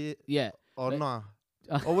 Yeah. Yeah. Oh Like- nah.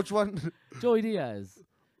 Oh, which one? Joey Diaz,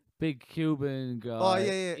 big Cuban guy. Oh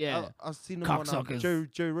yeah. yeah. I've seen him on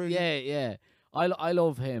Cocksuckers. Joe Rogan. Yeah, yeah. I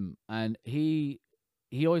love him, and he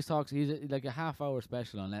always talks. He's like a half-hour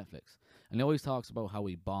special on Netflix, and he always talks about how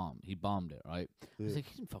he bombed. He bombed it, right? I was Yeah. like,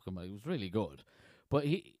 he didn't fucking. It was really good, but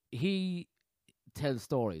he tells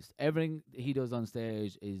stories. Everything he does on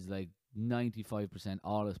stage is like 95%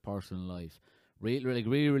 all his personal life,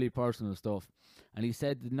 really personal stuff. And he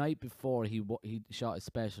said the night before he shot his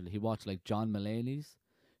special, he watched like John Mulaney's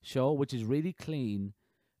show, which is really clean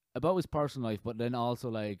about his personal life, but then also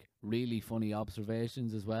like really funny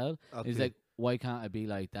observations as well. He's Okay. like, why can't I be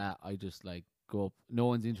like that? I just like go up. No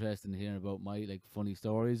one's interested in hearing about my like funny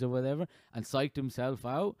stories or whatever, and psyched himself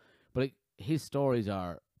out. But like, his stories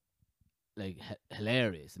are like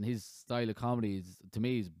hilarious, and his style of comedy is, to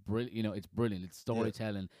me, is brilliant. You know, it's brilliant. It's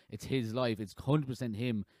storytelling. It's his life. It's 100%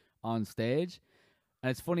 him on stage, and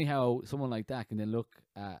it's funny how someone like that can then look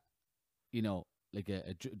at, you know, like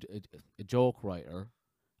a joke writer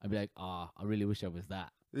and be like, ah, I really wish I was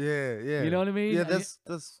that. Yeah, yeah. You know what I mean? Yeah, And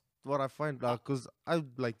that's what I find. Because I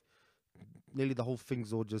like nearly the whole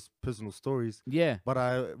thing's all just personal stories. yeah, But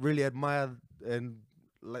I really admire and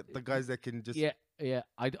like the guys that can just yeah.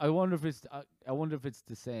 I wonder if it's I wonder if it's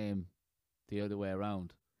the same the other way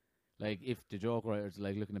around. Like, if the joke writers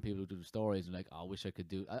like looking at people who do the stories and like, oh, I wish I could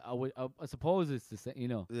do. I suppose it's the same, you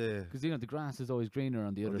know, yeah because, you know, the grass is always greener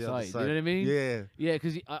on the on other the other side. You know what I mean? Yeah, Yeah,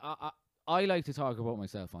 because I like to talk about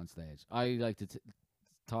myself on stage. I like to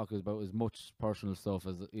talk about as much personal stuff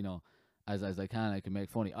as, you know, as I can. I can make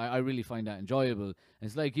funny. I really find that enjoyable. And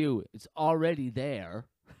it's like you. It's already there.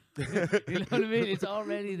 You know what I mean? It's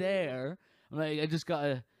already there. I'm like, I just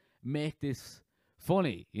gotta make this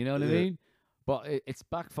funny. You know what I Yeah. mean? But it's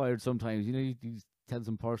backfired sometimes. You know, you tell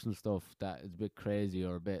some personal stuff that is a bit crazy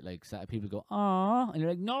or a bit like sad. People go, "Ah," and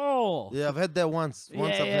you're like, "No." Yeah, I've had that once.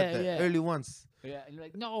 Once Yeah, I've had that yeah. early once. Yeah, and you're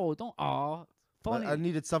like, "No, don't." Ah, But funny. I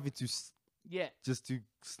needed something to Yeah, just to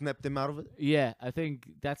snap them out of it. yeah. I think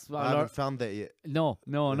that's what I haven't found that yet. No.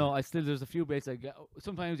 Yeah. I still, there's a few bits I get.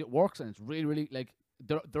 Sometimes it works and it's really like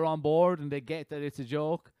they're on board and they get that it's a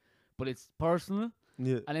joke, but it's personal.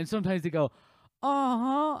 Yeah. And then sometimes they go,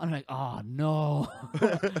 "Uh-huh," and I'm like, "Oh no,"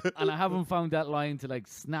 and I haven't found that line to like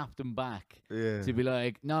snap them back Yeah. to be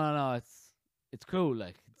like, "No, it's cool."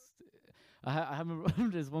 Like, I remember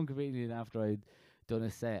this one comedian after I'd done a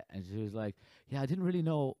set, and she was like, "Yeah, I didn't really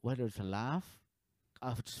know whether to laugh.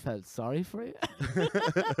 I just felt sorry for you."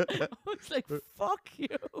 I was like, "Fuck you."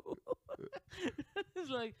 It's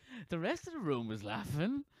like the rest of the room was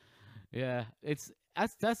laughing. Yeah,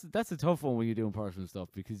 that's a tough one when you're doing personal stuff,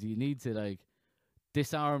 because you need to like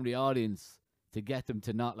disarm the audience to get them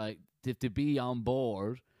to not like to be on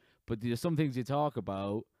board. But there's some things you talk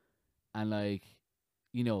about, and like,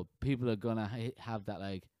 you know, people are gonna have that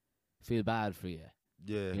like feel bad for you,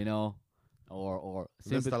 Yeah. you know, or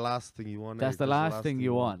That's the last thing you want. that's the last thing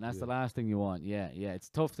you want. That's Yeah. the last thing you want. Yeah, yeah. It's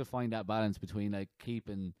tough to find that balance between like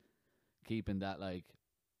keeping that like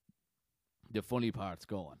the funny parts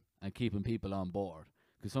going and keeping people on board.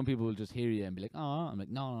 Because some people will just hear you and be like, "Oh," I'm like,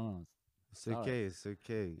 no, It's All right. okay. It's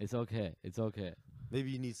okay. it's okay, it's okay."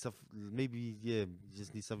 Maybe you need stuff. Maybe you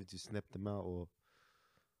just need something to snap them out, or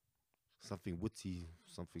something witty,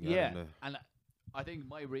 something. I Yeah, don't know. and I think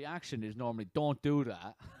my reaction is normally, "Don't do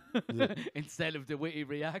that," Yeah. instead of the witty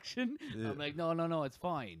reaction. Yeah. I'm like, no, it's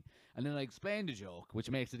fine. And then I explain the joke, which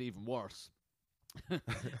makes it even worse.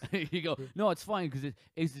 You go, "No, it's fine because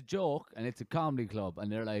it's a joke and it's a comedy club,"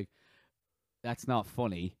 and they're like, "That's not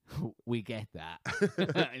funny." We get that.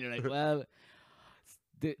 And you're like, "Well,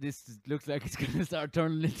 this looks like it's gonna start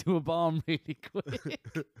turning into a bomb really quick."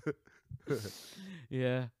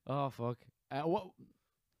 Yeah. Oh fuck. What?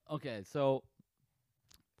 Okay, so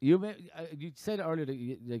you said earlier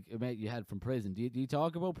that a mate you had from prison. Do you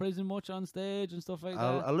talk about prison much on stage and stuff like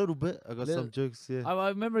that? A little bit. I got Little- some jokes. Yeah. I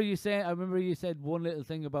remember you saying. I remember you said one little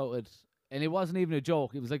thing about it, and it wasn't even a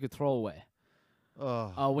joke. It was like a throwaway.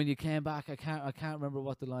 Oh. Oh, when you came back, I can't remember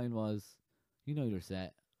what the line was. You know your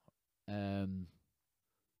set. Reading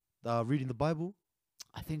the Bible.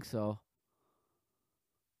 I think so.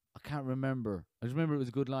 I can't remember. I just remember it was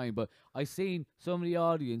a good line, but I seen some of the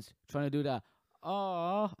audience trying to do that.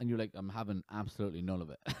 Oh, and you're like, "I'm having absolutely none of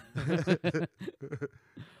it."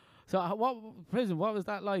 So, what prison? What was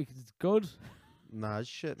that like? It's good. Nah, it's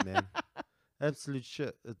shit, man. Absolute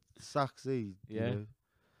shit. It sucks, eh? Yeah.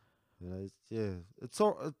 It's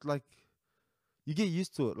all like you get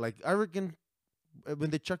used to it. Like I reckon when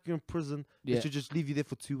they chuck you in prison, Yeah. they should just leave you there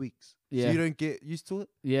for 2 weeks, Yeah. so you don't get used to it.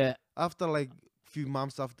 Yeah, After like few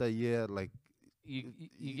months, after a year, like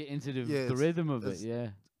you get into the Yeah, rhythm of it. it's- Yeah,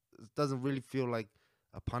 it doesn't really feel like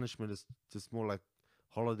a punishment. It's just more like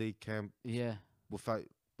holiday camp. yeah, Without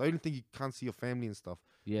the only thing you can't see your family and stuff.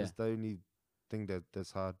 yeah. It's the only thing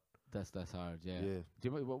that's hard. That's hard. Yeah. Yeah. Do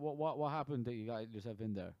you, what happened that you got yourself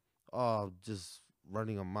in there? Oh, just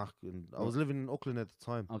running amok, and I was living in Auckland at the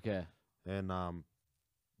time, Okay, and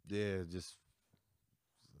yeah, just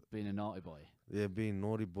being a naughty boy. being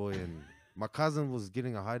naughty boy, and my cousin was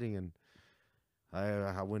getting a hiding, and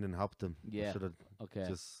I went and helped him. Yeah. Should have Okay.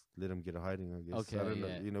 just let him get a hiding, I guess. Okay, I don't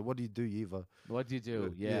yeah. know. You know, what do you do, Eva? What do you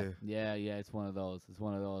do? yeah. Yeah. It's one of those. It's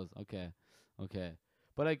one of those. Okay.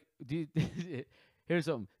 But like, do you here's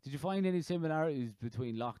something. Did you find any similarities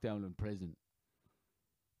between lockdown and prison?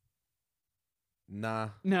 Nah.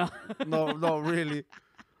 No. No, not really.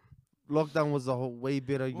 Lockdown was a whole way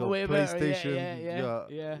better. You got Way better, PlayStation.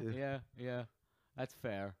 Yeah. That's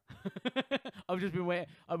fair. I've just been waiting.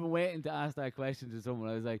 I've been waiting to ask that question to someone.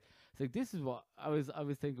 I was like, this is what I was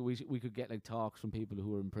thinking. We could get like talks from people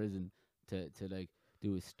who are in prison to like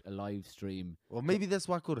do a live stream. Well, maybe that's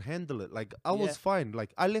why I could handle it. Like I Yeah. was fine.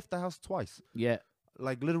 Like I left the house twice. Yeah.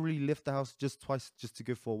 Like literally left the house just twice just to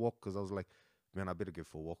go for a walk because I was like, man, I better go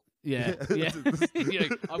for a walk. Yeah. You're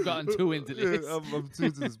like, I've gotten too into this. Yeah, I'm too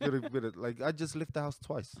into this. Better. Like I just left the house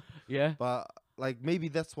twice. Yeah. But like maybe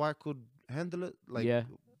that's why I could handle it. Like Yeah.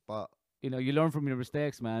 But You know, you learn from your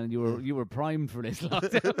mistakes, man. You were primed for this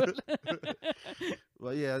lockdown.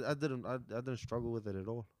 well, yeah, I didn't struggle with it at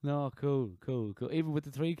all. No, cool. Even with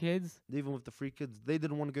the 3 kids? Even with the 3 kids, they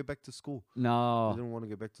didn't want to go back to school. No. They didn't want to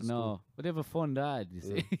go back to school. No. But they have a fun dad, you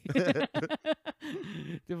see. Yeah.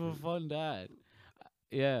 They have a fun dad.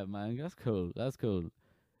 Yeah, man, that's cool.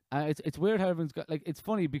 It's weird how everyone's got like. It's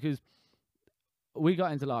funny because we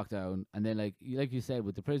got into lockdown, and then like you said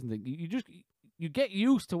with the prison thing, you get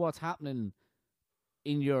used to what's happening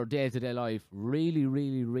in your day-to-day life really,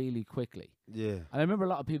 really, really quickly. Yeah. And I remember a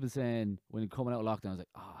lot of people saying when coming out of lockdown, I was like,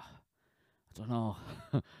 I don't know,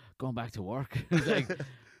 going back to work. It's like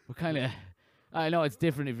we're kind of. I know it's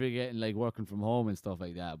different if you're getting like working from home and stuff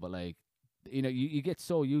like that, but like. You know, you get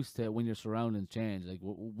so used to when your surroundings change. Like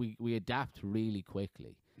we adapt really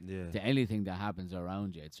quickly Yeah. to anything that happens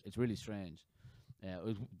around you. It's really strange.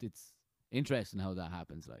 It's interesting how that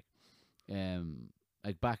happens. Like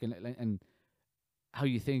back in and how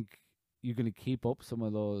you think you're gonna keep up some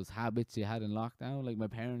of those habits you had in lockdown. Like my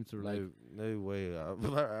parents were like, no way.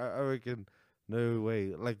 I reckon no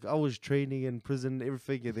way. Like I was training in prison,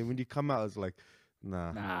 everything, and then when you come out, it's like,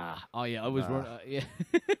 nah. Oh yeah, I was Nah. yeah.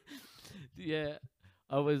 Yeah,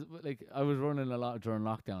 I was running a lot during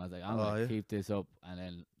lockdown. I was like, I'm gonna keep this up, and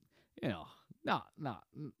then, you know, not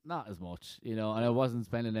as much, you know. And I wasn't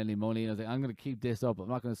spending any money. And I was like, I'm gonna keep this up. I'm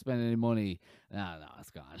not gonna spend any money. No, it's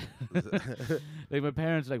gone. Like my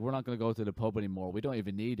parents, are like, we're not gonna go to the pub anymore. We don't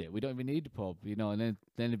even need it. We don't even need the pub, you know. And then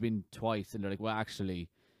they've been twice, and they're like, well, actually,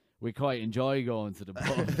 we quite enjoy going to the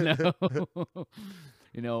pub now.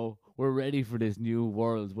 You know, we're ready for this new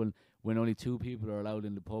world when only 2 people are allowed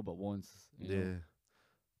in the pub at once. You know?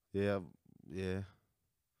 Yeah. Yeah.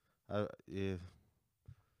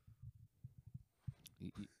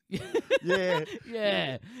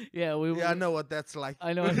 Yeah. I know what that's like.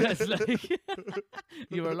 I know what that's like.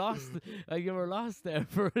 You were lost. You were lost there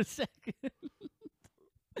for a second.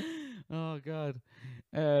 Oh God.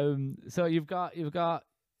 So you've got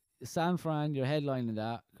San Fran. You're headlining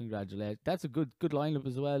that. Congratulations. That's a good lineup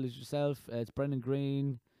as well as yourself. It's Brendan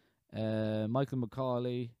Green, Michael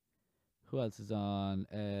McCauley. Who else is on?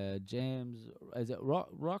 James. Is it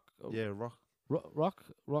Rock? Yeah,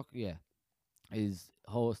 Rock. Yeah, is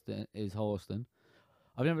hosting.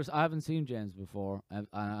 I haven't seen James before.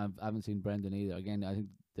 I haven't seen Brendan either. Again, I think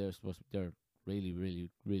they're really, really,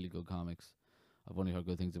 really good comics. I've only heard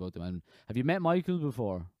good things about them. And have you met Michael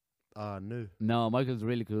before? No. No, Michael's a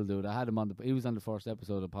really cool dude. I had him on he was on the first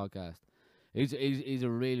episode of the podcast. He's a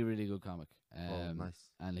really, really good comic.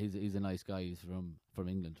 Nice. And he's a nice guy. He's from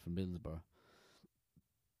England, from Middlesbrough.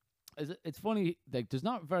 It's funny, like there's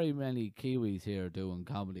not very many Kiwis here doing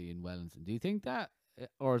comedy in Wellington. Do you think that,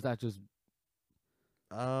 or is that just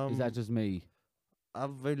me?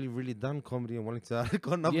 I've really done comedy in Wellington. I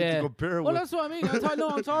got nothing Yeah. to compare Well, with. that's what I mean.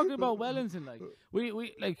 I'm talking about Wellington. Like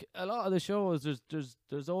we like a lot of the shows.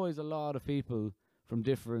 There's always a lot of people from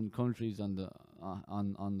different countries on the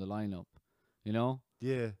lineup. You know.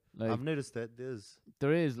 Yeah, Like I've noticed that there's.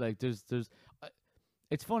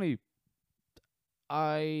 It's funny.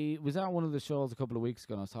 I was at one of the shows a couple of weeks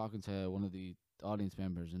ago, and I was talking to one of the audience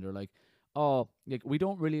members, and they're like, "Oh, like we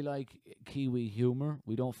don't really like Kiwi humor.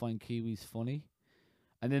 We don't find Kiwis funny."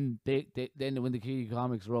 And then then when the Kiwi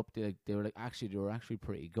comics were up, they were like, actually, they were actually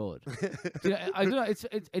pretty good. I don't know.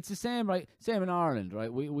 It's the same, right? Same in Ireland,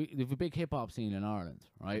 right? We have a big hip hop scene in Ireland,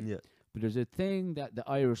 right? Yeah. But there's a thing that the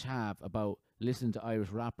Irish have about listening to Irish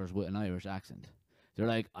rappers with an Irish accent. They're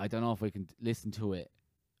like, I don't know if we can listen to it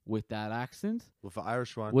with that accent. With an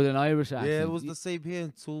Irish one. With an Irish accent. Yeah, it was the same here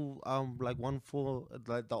until like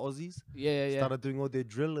like the Aussies Yeah. started doing all their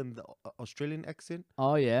drill in the Australian accent.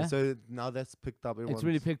 Oh yeah. So now that's picked up. It's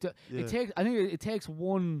really picked up. Yeah. I think it takes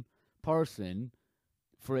one person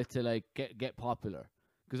for it to like get popular.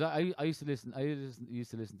 Because I used to listen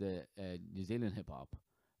used to listen to New Zealand hip hop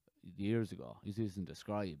years ago. I used to listen to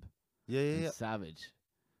Scribe and yeah. Savage.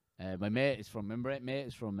 My mate is from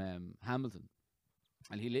Hamilton,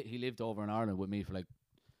 and he lived over in Ireland with me for like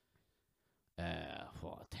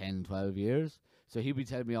 10, 12 years. So he'd be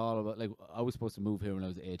telling me all about, like, I was supposed to move here when I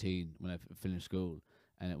was 18 when I finished school,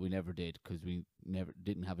 and we never did because we never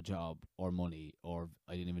didn't have a job or money, or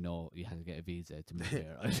I didn't even know you had to get a visa to move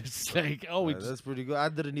here. I was just like, that's pretty good. I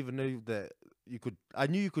didn't even know that you could. I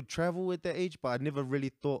knew you could travel at that age, but I never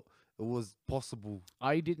really thought it was possible.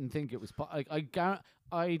 I didn't think it was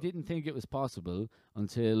I didn't think it was possible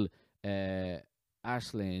until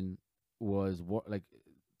Ashleen was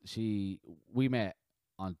we met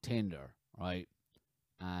on Tinder, right?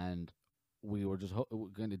 And we were just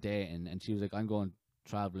going to dating, and she was like, I'm going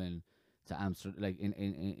traveling to Amsterdam, like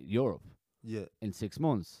in Europe, Yeah, in 6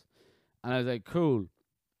 months. And I was like, cool.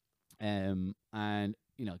 And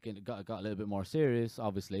you know, got a little bit more serious,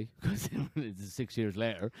 obviously, because it's 6 years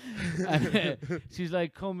later. And, she's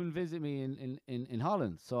like, come and visit me in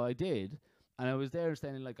Holland. So I did, and I was there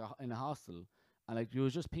staying in like in a hostel, and like there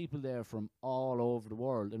was just people there from all over the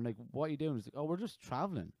world. And like, what are you doing? It's like, oh, we're just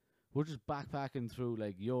traveling. We're just backpacking through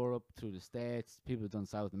like Europe, through the States. People have done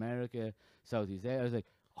South America, Southeast Asia. I was like,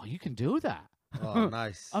 oh, you can do that. oh,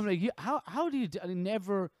 nice. I'm like, how do you do?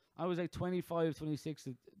 I was like 25, 26,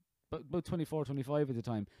 about 24, 25 at the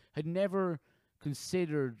time. Had never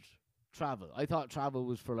considered travel. I thought travel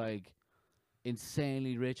was for like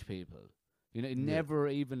insanely rich people. You know, never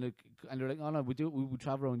even like, and they're like, oh no, we would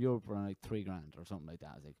travel around Europe for like $3,000 or something like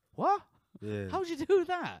that. I was like, what? Yeah. How'd you do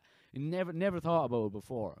that? Never thought about it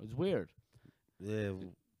before. It was weird. Yeah,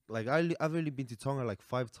 like I've only been to Tonga like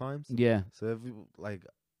 5 times. Yeah. So I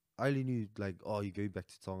only knew like, oh, you go back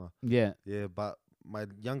to Tonga. Yeah. Yeah, but my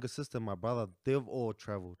younger sister, and my brother, they've all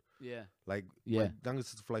traveled. Yeah. Like Yeah. my younger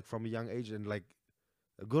sister, like from a young age, and like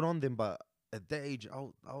good on them. But at that age, I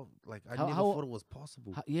never thought it was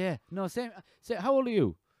possible. Yeah. No, same. How old are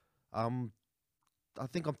you? I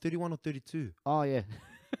think I'm 31 or 32. Oh yeah.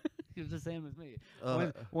 You're the same as me.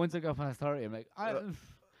 Once I got past 30, I'm like, I'm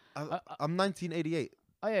 1988.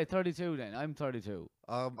 Oh yeah, 32 then. I'm 32.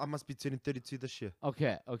 I must be turning 32 this year.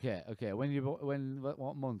 Okay.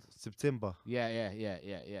 What month? September. Yeah.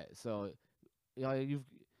 So, yeah,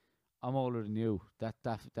 I'm older than you.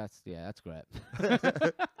 That's great.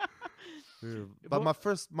 Yeah. But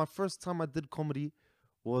my first time I did comedy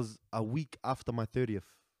was a week after my 30th.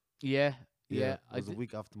 Yeah. It was a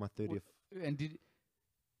week after my 30th. And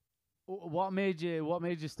what made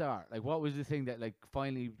you start? Like, what was the thing that like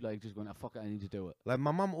finally like just going, fuck it, I need to do it? Like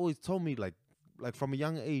my mom always told me like from a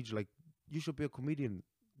young age, like you should be a comedian.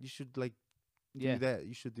 You should like do that.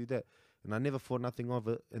 You should do that. And I never thought nothing of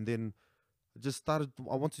it. And then I just started.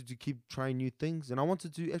 I wanted to keep trying new things, and I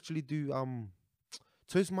wanted to actually do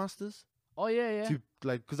Toastmasters. Oh yeah. To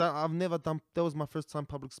like, cause I've never done. That was my first time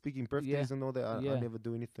public speaking, birthdays and all that. I never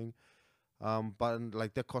do anything. But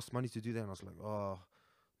like that cost money to do that, and I was like, oh,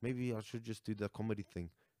 maybe I should just do the comedy thing.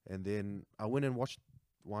 And then I went and watched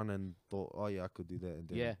one and thought, oh yeah, I could do that. And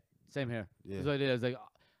then, same here. Yeah. So I did. I was like,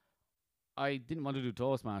 I didn't want to do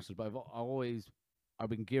Toastmasters, but I've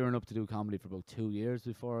been gearing up to do comedy for about 2 years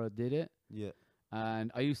before I did it. Yeah.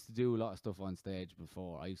 And I used to do a lot of stuff on stage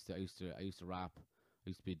before. I used to rap. I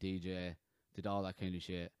used to be a DJ. Did all that kind of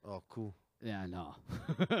shit. Oh, cool. Yeah, no.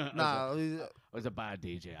 Nah, I was a bad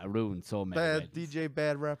DJ. I ruined so many. Bad weddings. DJ,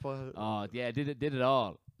 bad rapper. Oh yeah, did it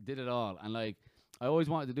all. And like, I always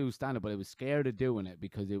wanted to do stand up, but I was scared of doing it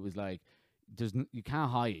because it was like, you can't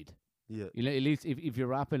hide. Yeah. You know, at least if you're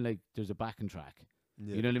rapping, like, there's a backing track.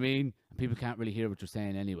 Yeah. You know what I mean? And people can't really hear what you're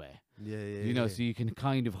saying anyway. Yeah. You know, so you can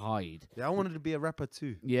kind of hide. Yeah, I wanted to be a rapper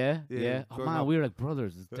too. Yeah. Yeah, Oh growing man, up. we're like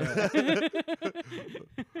brothers.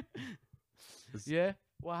 Yeah.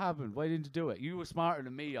 What happened? Why didn't you do it? You were smarter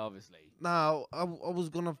than me, obviously. Now, I was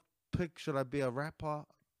gonna pick, should I be a rapper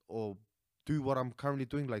or do what I'm currently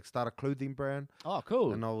doing, like start a clothing brand? Oh,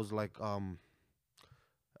 cool. And I was like, a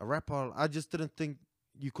rapper. I just didn't think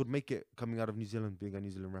you could make it coming out of New Zealand, being a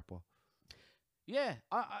New Zealand rapper. Yeah,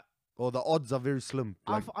 Or the odds are very slim.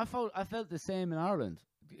 Like, I felt the same in Ireland.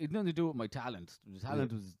 It had nothing to do with my talent. The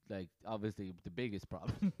talent was like obviously the biggest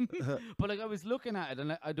problem. But like I was looking at it,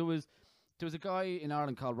 and there was a guy in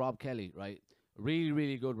Ireland called Rob Kelly, right? Really,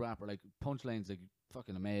 really good rapper. Like punchlines, like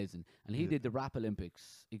fucking amazing. And he did the Rap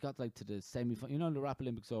Olympics. He got like to the semi-final. You know the Rap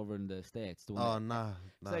Olympics over in the States. The one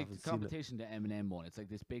it's like the competition that Eminem won. It's like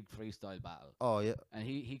this big freestyle battle. Oh yeah. And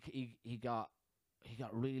he got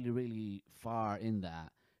really, really far in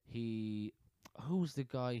that. Who's the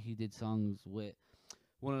guy he did songs with?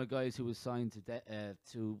 one of the guys who was signed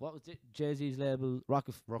to what was it? Jay-Z's label,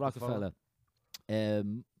 Rockefeller.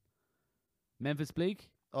 Memphis Bleak.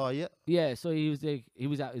 Oh yeah. Yeah, so he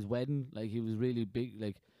was at his wedding, like he was really big,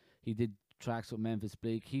 like he did tracks with Memphis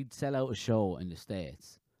Bleak. He'd sell out a show in the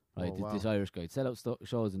States, right? Oh, This wow. Irish guy, he'd sell out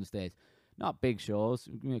shows in the States, not big shows,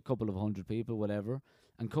 a couple of 100 people, whatever,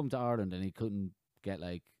 and come to Ireland and he couldn't get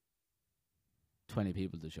like 20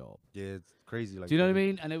 people to show up. Yeah, it's crazy. Like, Do you know what I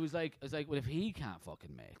mean? And it was like, well, if he can't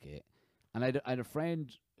fucking make it, and I had a friend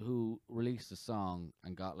who released a song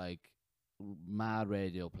and got like mad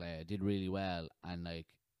radio play, did really well, and like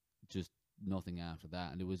just nothing after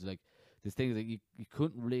that. And it was like this thing that you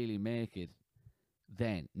couldn't really make it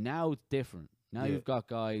then. Now it's different. Now Yeah. you've got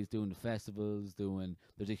guys doing the festivals,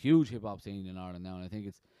 there's a huge hip hop scene in Ireland now, and I think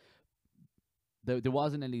it's there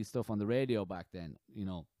wasn't any stuff on the radio back then. You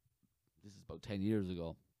know, this is about 10 years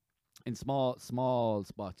ago. In small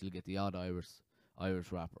spots, you'll get the odd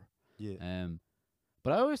Irish rapper. Yeah.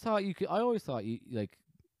 But I always thought like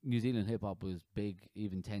New Zealand hip hop was big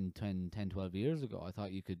even 10, 12 years ago. I thought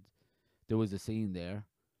there was a scene there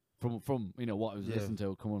from you know what I was Yeah. listening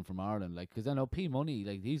to coming from Ireland, like, because I know P Money,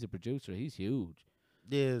 like, he's a producer, he's huge.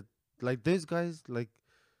 Yeah, like those guys, like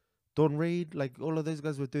Don Raid, like all of those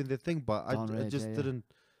guys were doing their thing, but I Don Raid, just yeah. didn't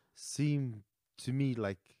seem to me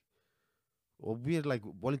like, or we had like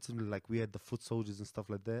Wellington, like we had the Foot Soldiers and stuff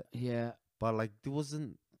like that, Yeah, but like there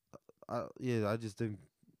wasn't, I just didn't.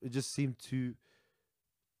 It just seemed too,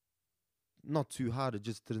 not too hard. It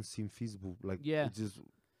just didn't seem feasible. Like Yeah. it just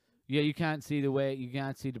you can't see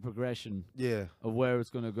the progression yeah. of where it's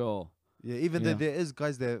gonna go. Yeah, even Yeah. though there is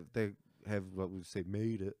guys that have what we say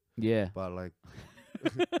made it, Yeah. but like,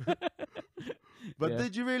 but Yeah.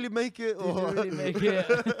 did you really make it? Did you really make it?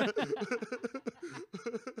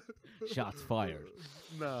 Shots fired.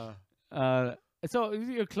 Nah. So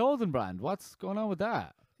your clothing brand, what's going on with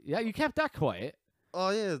that? Yeah, you kept that quiet. Oh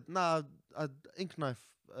yeah, nah. Ink Knife.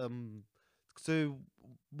 So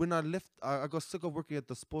when I left, I got sick of working at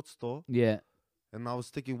the sports store, Yeah. and I was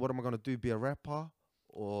thinking, what am I gonna do? Be a rapper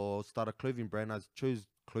or start a clothing brand? I chose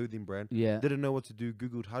clothing brand. Yeah. Didn't know what to do.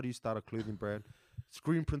 Googled how do you start a clothing brand.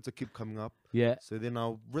 Screen printer kept coming up. Yeah. So then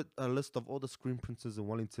I wrote a list of all the screen printers in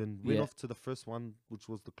Wellington. Went Yeah. off to the first one, which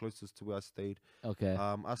was the closest to where I stayed. Okay.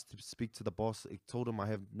 Asked to speak to the boss. I told him I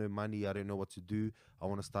have no money. I don't know what to do. I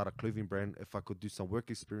want to start a clothing brand. If I could do some work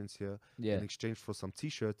experience here Yeah. in exchange for some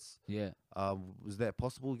T-shirts, Yeah. was that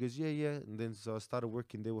possible? He goes, yeah. And then so I started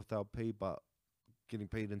working there without pay, but getting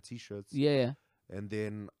paid in T-shirts. Yeah. And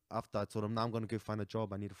then after I told him, now I'm going to go find a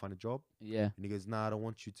job. I need to find a job. Yeah. And he goes, nah, I don't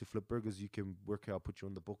want you to flip burgers. You can work here. I'll put you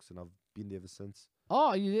on the books. And I've been there ever since.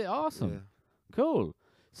 Oh, you did awesome. Yeah. Cool.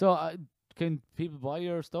 So can people buy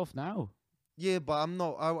your stuff now? Yeah, but I'm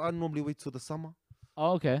not. I normally wait till the summer.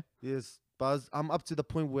 Oh, okay. Yes, but I'm up to the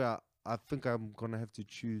point where I think I'm gonna have to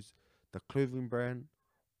choose the clothing brand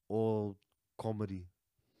or comedy.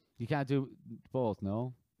 You can't do both,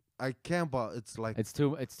 no? I can, but it's like It's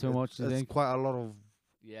too much, you it's think? quite a lot of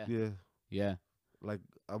Yeah. yeah. Yeah. Like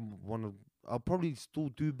I'll probably still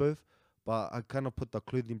do both, but I kind of put the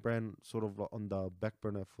clothing brand sort of like on the back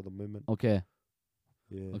burner for the moment. Okay.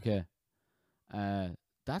 Yeah. Okay.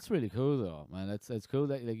 That's really cool though, man. It's cool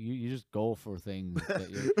that like you just go for things that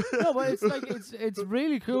you No, but it's like it's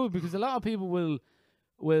really cool because a lot of people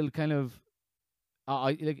will kind of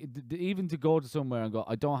I like even to go to somewhere and go,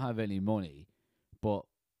 I don't have any money, but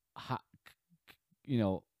you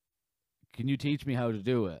know, can you teach me how to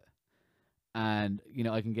do it? And you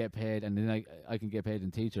know, I can get paid, and then I can get paid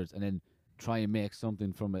in T-shirts, and then try and make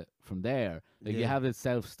something from it from there. Like you Yeah. have this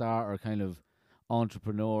self-starter kind of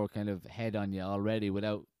entrepreneur kind of head on you already,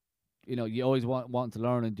 without, you know, you always want to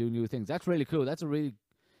learn and do new things. That's really cool. That's a really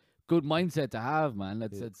good mindset to have, man.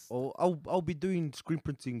 That's Yeah. it's Oh, I'll be doing screen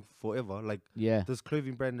printing forever. Like yeah, this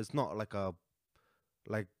clothing brand is not like I'll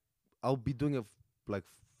be doing it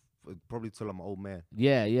probably till I'm an old man.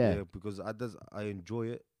 yeah. Because I enjoy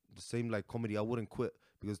it. The same like comedy, I wouldn't quit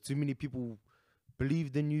because too many people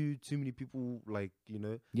believed in you. Too many people like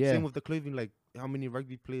Yeah. Same with the clothing. Like how many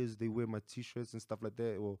rugby players they wear my T-shirts and stuff like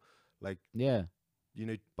that, or like Yeah.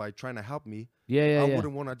 by trying to help me, Yeah. I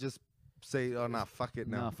wouldn't want to just say, oh nah, fuck it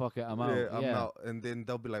now. Nah, fuck it, I'm out. Yeah, I'm yeah. out, and then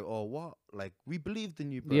they'll be like, oh what? Like we believed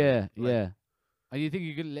in you, bro. Yeah, Like, yeah. And you think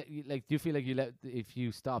you could do you feel like if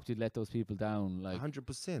you stopped, you'd let those people down? Like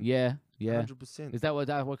 100%. yeah. 100%. Is that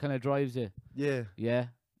what kind of drives you? Yeah. Yeah.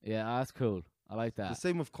 Yeah, that's cool. I like The that.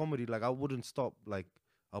 same with comedy. Like I wouldn't stop. Like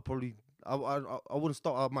I'll probably I wouldn't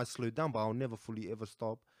stop. I might slow down, but I'll never fully ever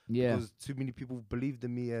stop Yeah. because too many people believed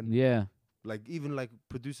in me, and Yeah. like even like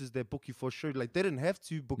producers that book you for a show, like they didn't have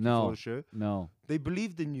to book you No. for a show. No. They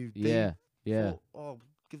believed in you. Yeah. Yeah. thought, oh,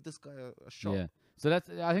 give this guy a shot. Yeah. So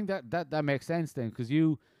I think that makes sense then, because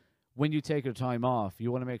when you take your time off,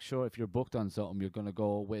 you want to make sure if you're booked on something, you're going to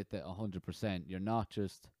go with it 100%. You're not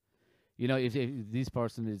just, if this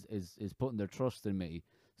person is putting their trust in me,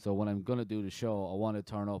 so when I'm going to do the show, I want to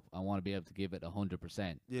turn up. I want to be able to give it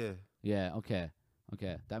 100%. Yeah. Yeah. Okay.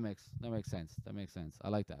 That makes sense. That makes sense. I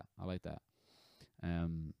like that.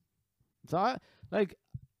 So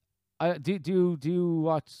do you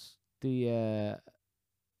watch the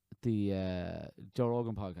Joe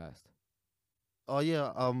Rogan podcast? Oh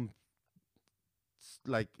yeah.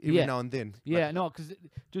 Like every now and then. Yeah. Like, No, because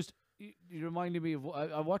just you reminded me of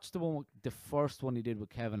I watched the first one he did with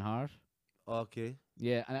Kevin Hart. Okay.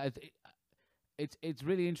 Yeah, and it's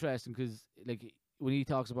really interesting because like when he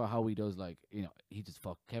talks about how he does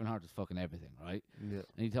Kevin Hart is fucking everything, right? Yeah.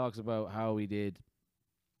 And he talks about how he did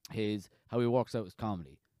how he works out his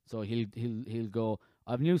comedy. So he'll go,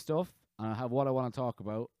 I have new stuff and I have what I want to talk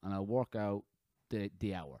about and I'll work out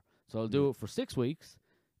the hour. So I'll do it for 6 weeks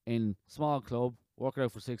in small club, work it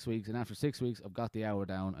out for 6 weeks, and after 6 weeks I've got the hour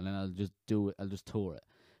down, and then I'll just do it. I'll just tour it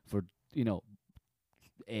for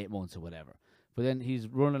 8 months or whatever. But then he's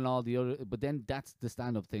running all the other. But then that's the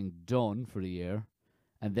stand-up thing done for the year,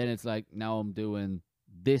 and then it's like now I'm doing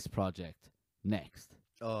this project next.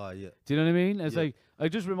 Oh yeah. Do you know what I mean? It's Yeah. like it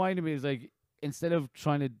just reminded me. It's like instead of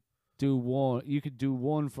trying to do one, you could do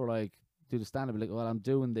one for like do the stand-up. Like, well, I'm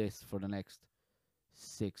doing this for the next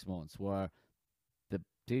 6 months, where the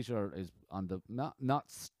T-shirt is on the not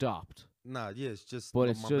stopped. Nah, yeah, it's just But not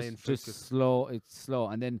it's my main just focus. slow. It's slow,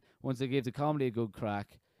 and then once they give the comedy a good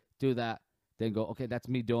crack, do that. Then go, okay, that's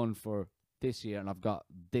me done for this year, and I've got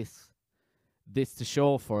this to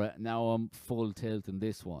show for it. Now I'm full tilt in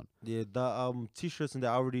this one. Yeah, the t-shirts and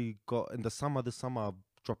I already got in the summer. This summer, I'm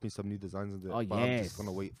dropping some new designs in there. Oh, but I'm yes. just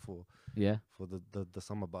gonna wait for Yeah, the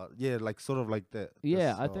summer. But yeah, like sort of like that.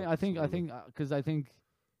 yeah. That's, I think because I think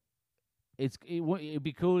it'd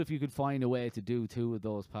be cool if you could find a way to do two of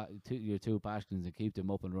those your two passions and keep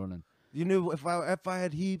them up and running. You know, if I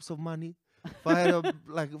had heaps of money, if I had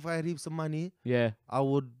if I had heaps of money, Yeah, I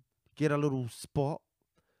would get a little spot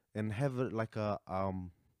and have it like a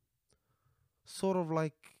sort of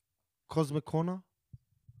like Cosmic Corner.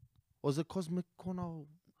 Was it Cosmic Corner?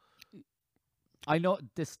 I know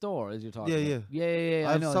the store as you're talking. Yeah, about. Yeah. I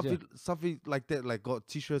I have know. something like that, like got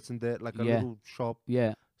t-shirts in there, like a Yeah. little shop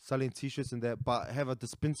Yeah, selling t-shirts in there, but have a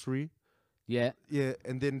dispensary. yeah. Yeah,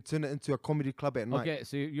 and then turn it into a comedy club at night. Okay,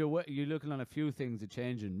 so you're looking on a few things are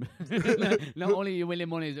changing. Not only you winning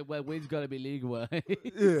money, is it weed's got to be legal.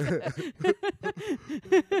 Yeah.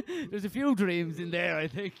 There's a few dreams in there, I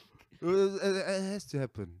think. It has to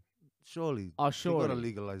happen, surely. Oh, You sure. gotta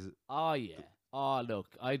legalize it. Oh yeah. Oh look,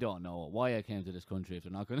 I don't know why I came to this country if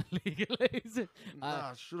they're not going to legalize it.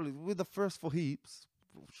 Nah, surely we're the first for heaps.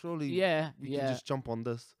 Surely, Yeah, we yeah. can just jump on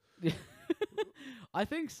this. I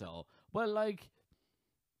think so. Well, like,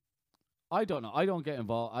 I don't know. I don't get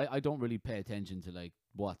involved. I don't really pay attention to like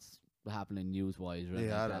what's happening news wise. Or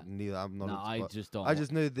Yeah, I like don't that. neither. I'm not. No, I just don't. I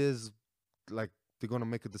just know there's like they're gonna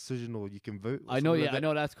make a decision or you can vote. or I know. something Yeah, like I that.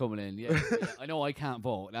 know that's coming in. Yeah, yeah, I know I can't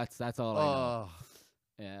vote. That's all I know. Oh,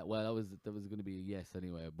 Yeah, well, that was going to be a yes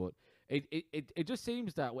anyway. But it just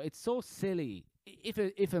seems that way. It's so silly.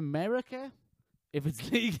 If America, if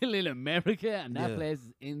it's legal in America and that Yeah. place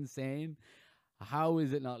is insane, how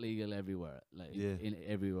is it not legal everywhere? Like Yeah. in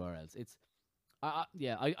everywhere else, it's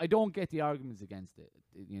I don't get the arguments against it.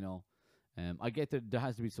 I get that there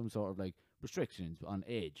has to be some sort of like restrictions on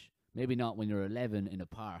age. Maybe not when you're 11 in a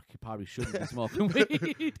park. You probably shouldn't be smoking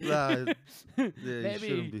weed. Nah, you shouldn't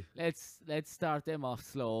Maybe be. let's start them off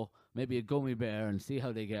slow. Maybe a gummy bear and see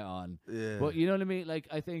how they get on. Yeah. But you know what I mean? Like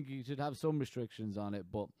I think you should have some restrictions on it,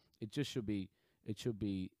 but it just should be. It should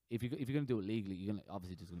be if you're gonna do it legally, you're gonna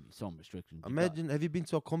obviously there's gonna be some restrictions. Imagine, have you been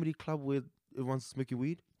to a comedy club where everyone's smoking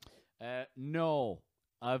weed? No,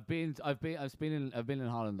 I've been in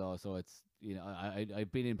Holland though, so it's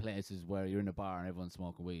I've been in places where you're in a bar and everyone's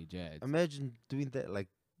smoking weed. Yeah, Imagine doing that,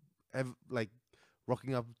 like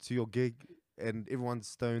rocking up to your gig and everyone's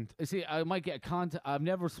stoned. see, I might get a contact. I've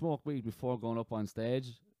never smoked weed before going up on stage,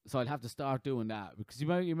 so I'd have to start doing that because you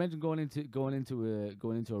imagine going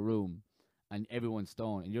into a room and everyone's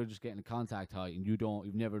stoned and you're just getting a contact high and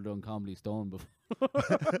you've never done comedy stoned before.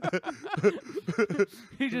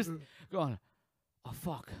 You just going, oh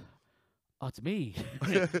fuck, oh it's me.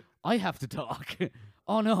 I have to talk.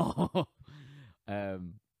 Oh no.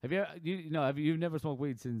 Have you've never smoked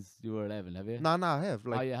weed since you were 11, have you? Nah, I have.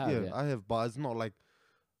 Like, you have, yeah. I have, but it's not like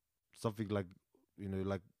something like,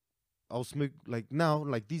 like I'll smoke like now,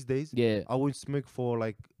 like these days. Yeah. I won't smoke for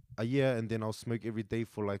like a year and then I'll smoke every day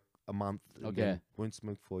for like a month. And Okay. then won't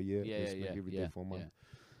smoke for a year. Yeah, then yeah, smoke yeah, every day yeah, for a month. yeah.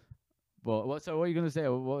 But so what are you gonna say?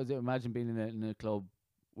 What was it? Imagine being in a club.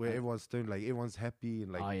 Where everyone's stoned, like everyone's happy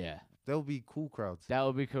and like Oh yeah, there'll be cool crowds. that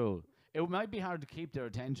would be cool. It might be hard to keep their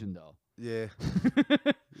attention though. Yeah,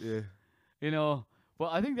 yeah. You know,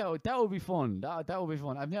 but I think that would be fun. That would be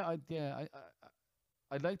fun.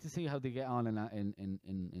 I'd like to see how they get on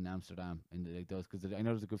in Amsterdam in like those, because I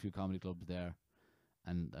know there's a good few comedy clubs there,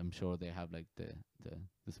 and I'm sure they have like the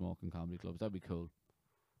smoking comedy clubs. That'd be cool.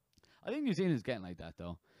 I think New Zealand's getting like that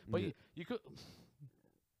though. But Yeah. you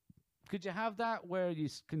could you have that where you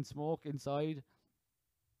can smoke inside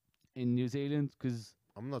in New Zealand? Because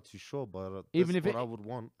I'm not too sure, but Even that's if what it- I would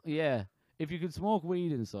want. yeah, if you could smoke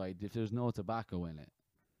weed inside, if there's no tobacco in it,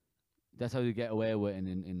 that's how you get away with it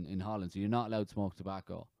in Holland. So you're not allowed to smoke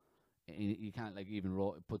tobacco. You can't like even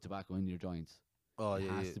put tobacco in your joints. Oh It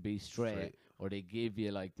yeah, has yeah. to be straight, or they give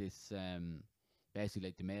you like this basically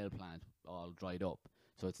like the male plant all dried up,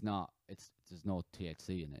 so there's no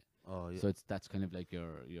THC in it. Oh yeah. So that's kind of like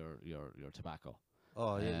your tobacco.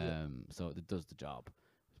 Oh yeah. So it does the job,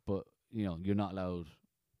 but you're not allowed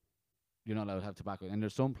to have tobacco. And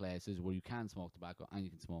there's some places where you can smoke tobacco and you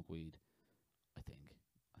can smoke weed. I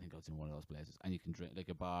think that's in one of those places, and you can drink like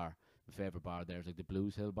a bar. My favorite bar there is like the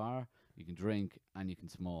Blues Hill bar. You can drink and you can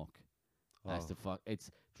smoke. That's the fuck. It's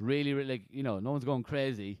really, really like no one's going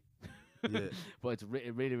crazy, Yeah. but it's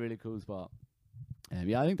really, really cool spot.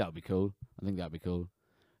 Yeah, I think that'd be cool. I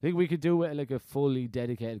think we could do it like a fully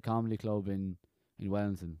dedicated comedy club in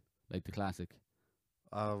Wellington, like the Classic.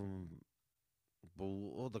 But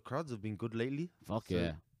all the crowds have been good lately. Fuck So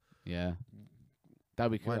yeah, yeah.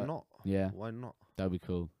 That'd be cool. Why not? Yeah, Why not? that'd be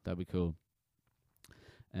cool.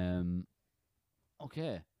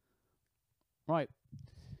 Okay. Right.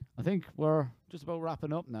 I think we're just about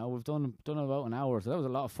wrapping up now. We've done about an hour, so that was a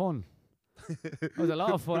lot of fun. That was a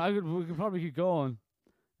lot of fun. We could probably keep going,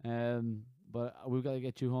 but we've got to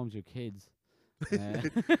get you home to your kids.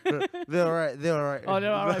 They're alright. They're alright. Oh,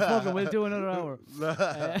 they're all right. Fuck it, we'll do another hour.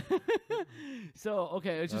 So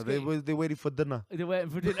okay, it's just They're waiting for dinner. they're waiting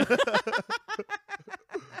for dinner.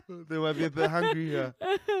 They might be a bit hungry.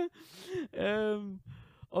 Yeah.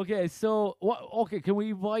 Okay, so what? Okay, can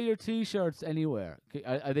we buy your T-shirts anywhere?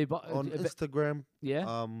 Are they On Instagram,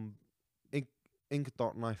 yeah?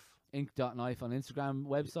 ink.knife. Ink.knife on Instagram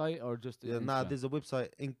website or just Yeah, Instagram? there's a website,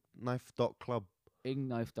 inkknife.club.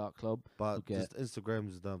 Inknife.club. But Okay. just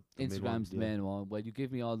Instagram's the main one, Instagram's the yeah. main one. Well, you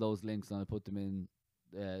give me all those links and I'll put them in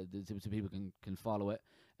so people can follow it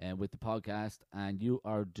with the podcast. And you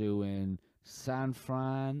are doing San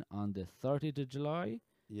Fran on the 30th of July.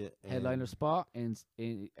 Yeah. Headliner spot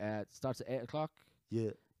starts at 8 o'clock.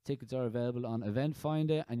 Yeah. Tickets are available on Event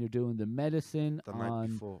Finder, and you're doing the Medicine The night on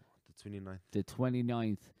before, the 29th. the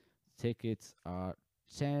 29th. Tickets are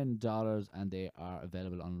 $10 and they are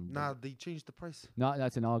available on. Nah, they changed the price. No,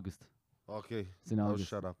 that's in August. Okay. It's in Oh, August.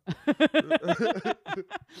 shut up.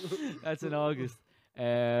 That's in August.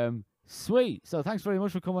 Sweet. So thanks very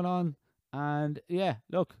much for coming on. And yeah,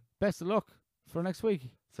 look, best of luck for next week.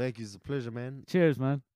 Thank you. It's a pleasure, man. Cheers, man.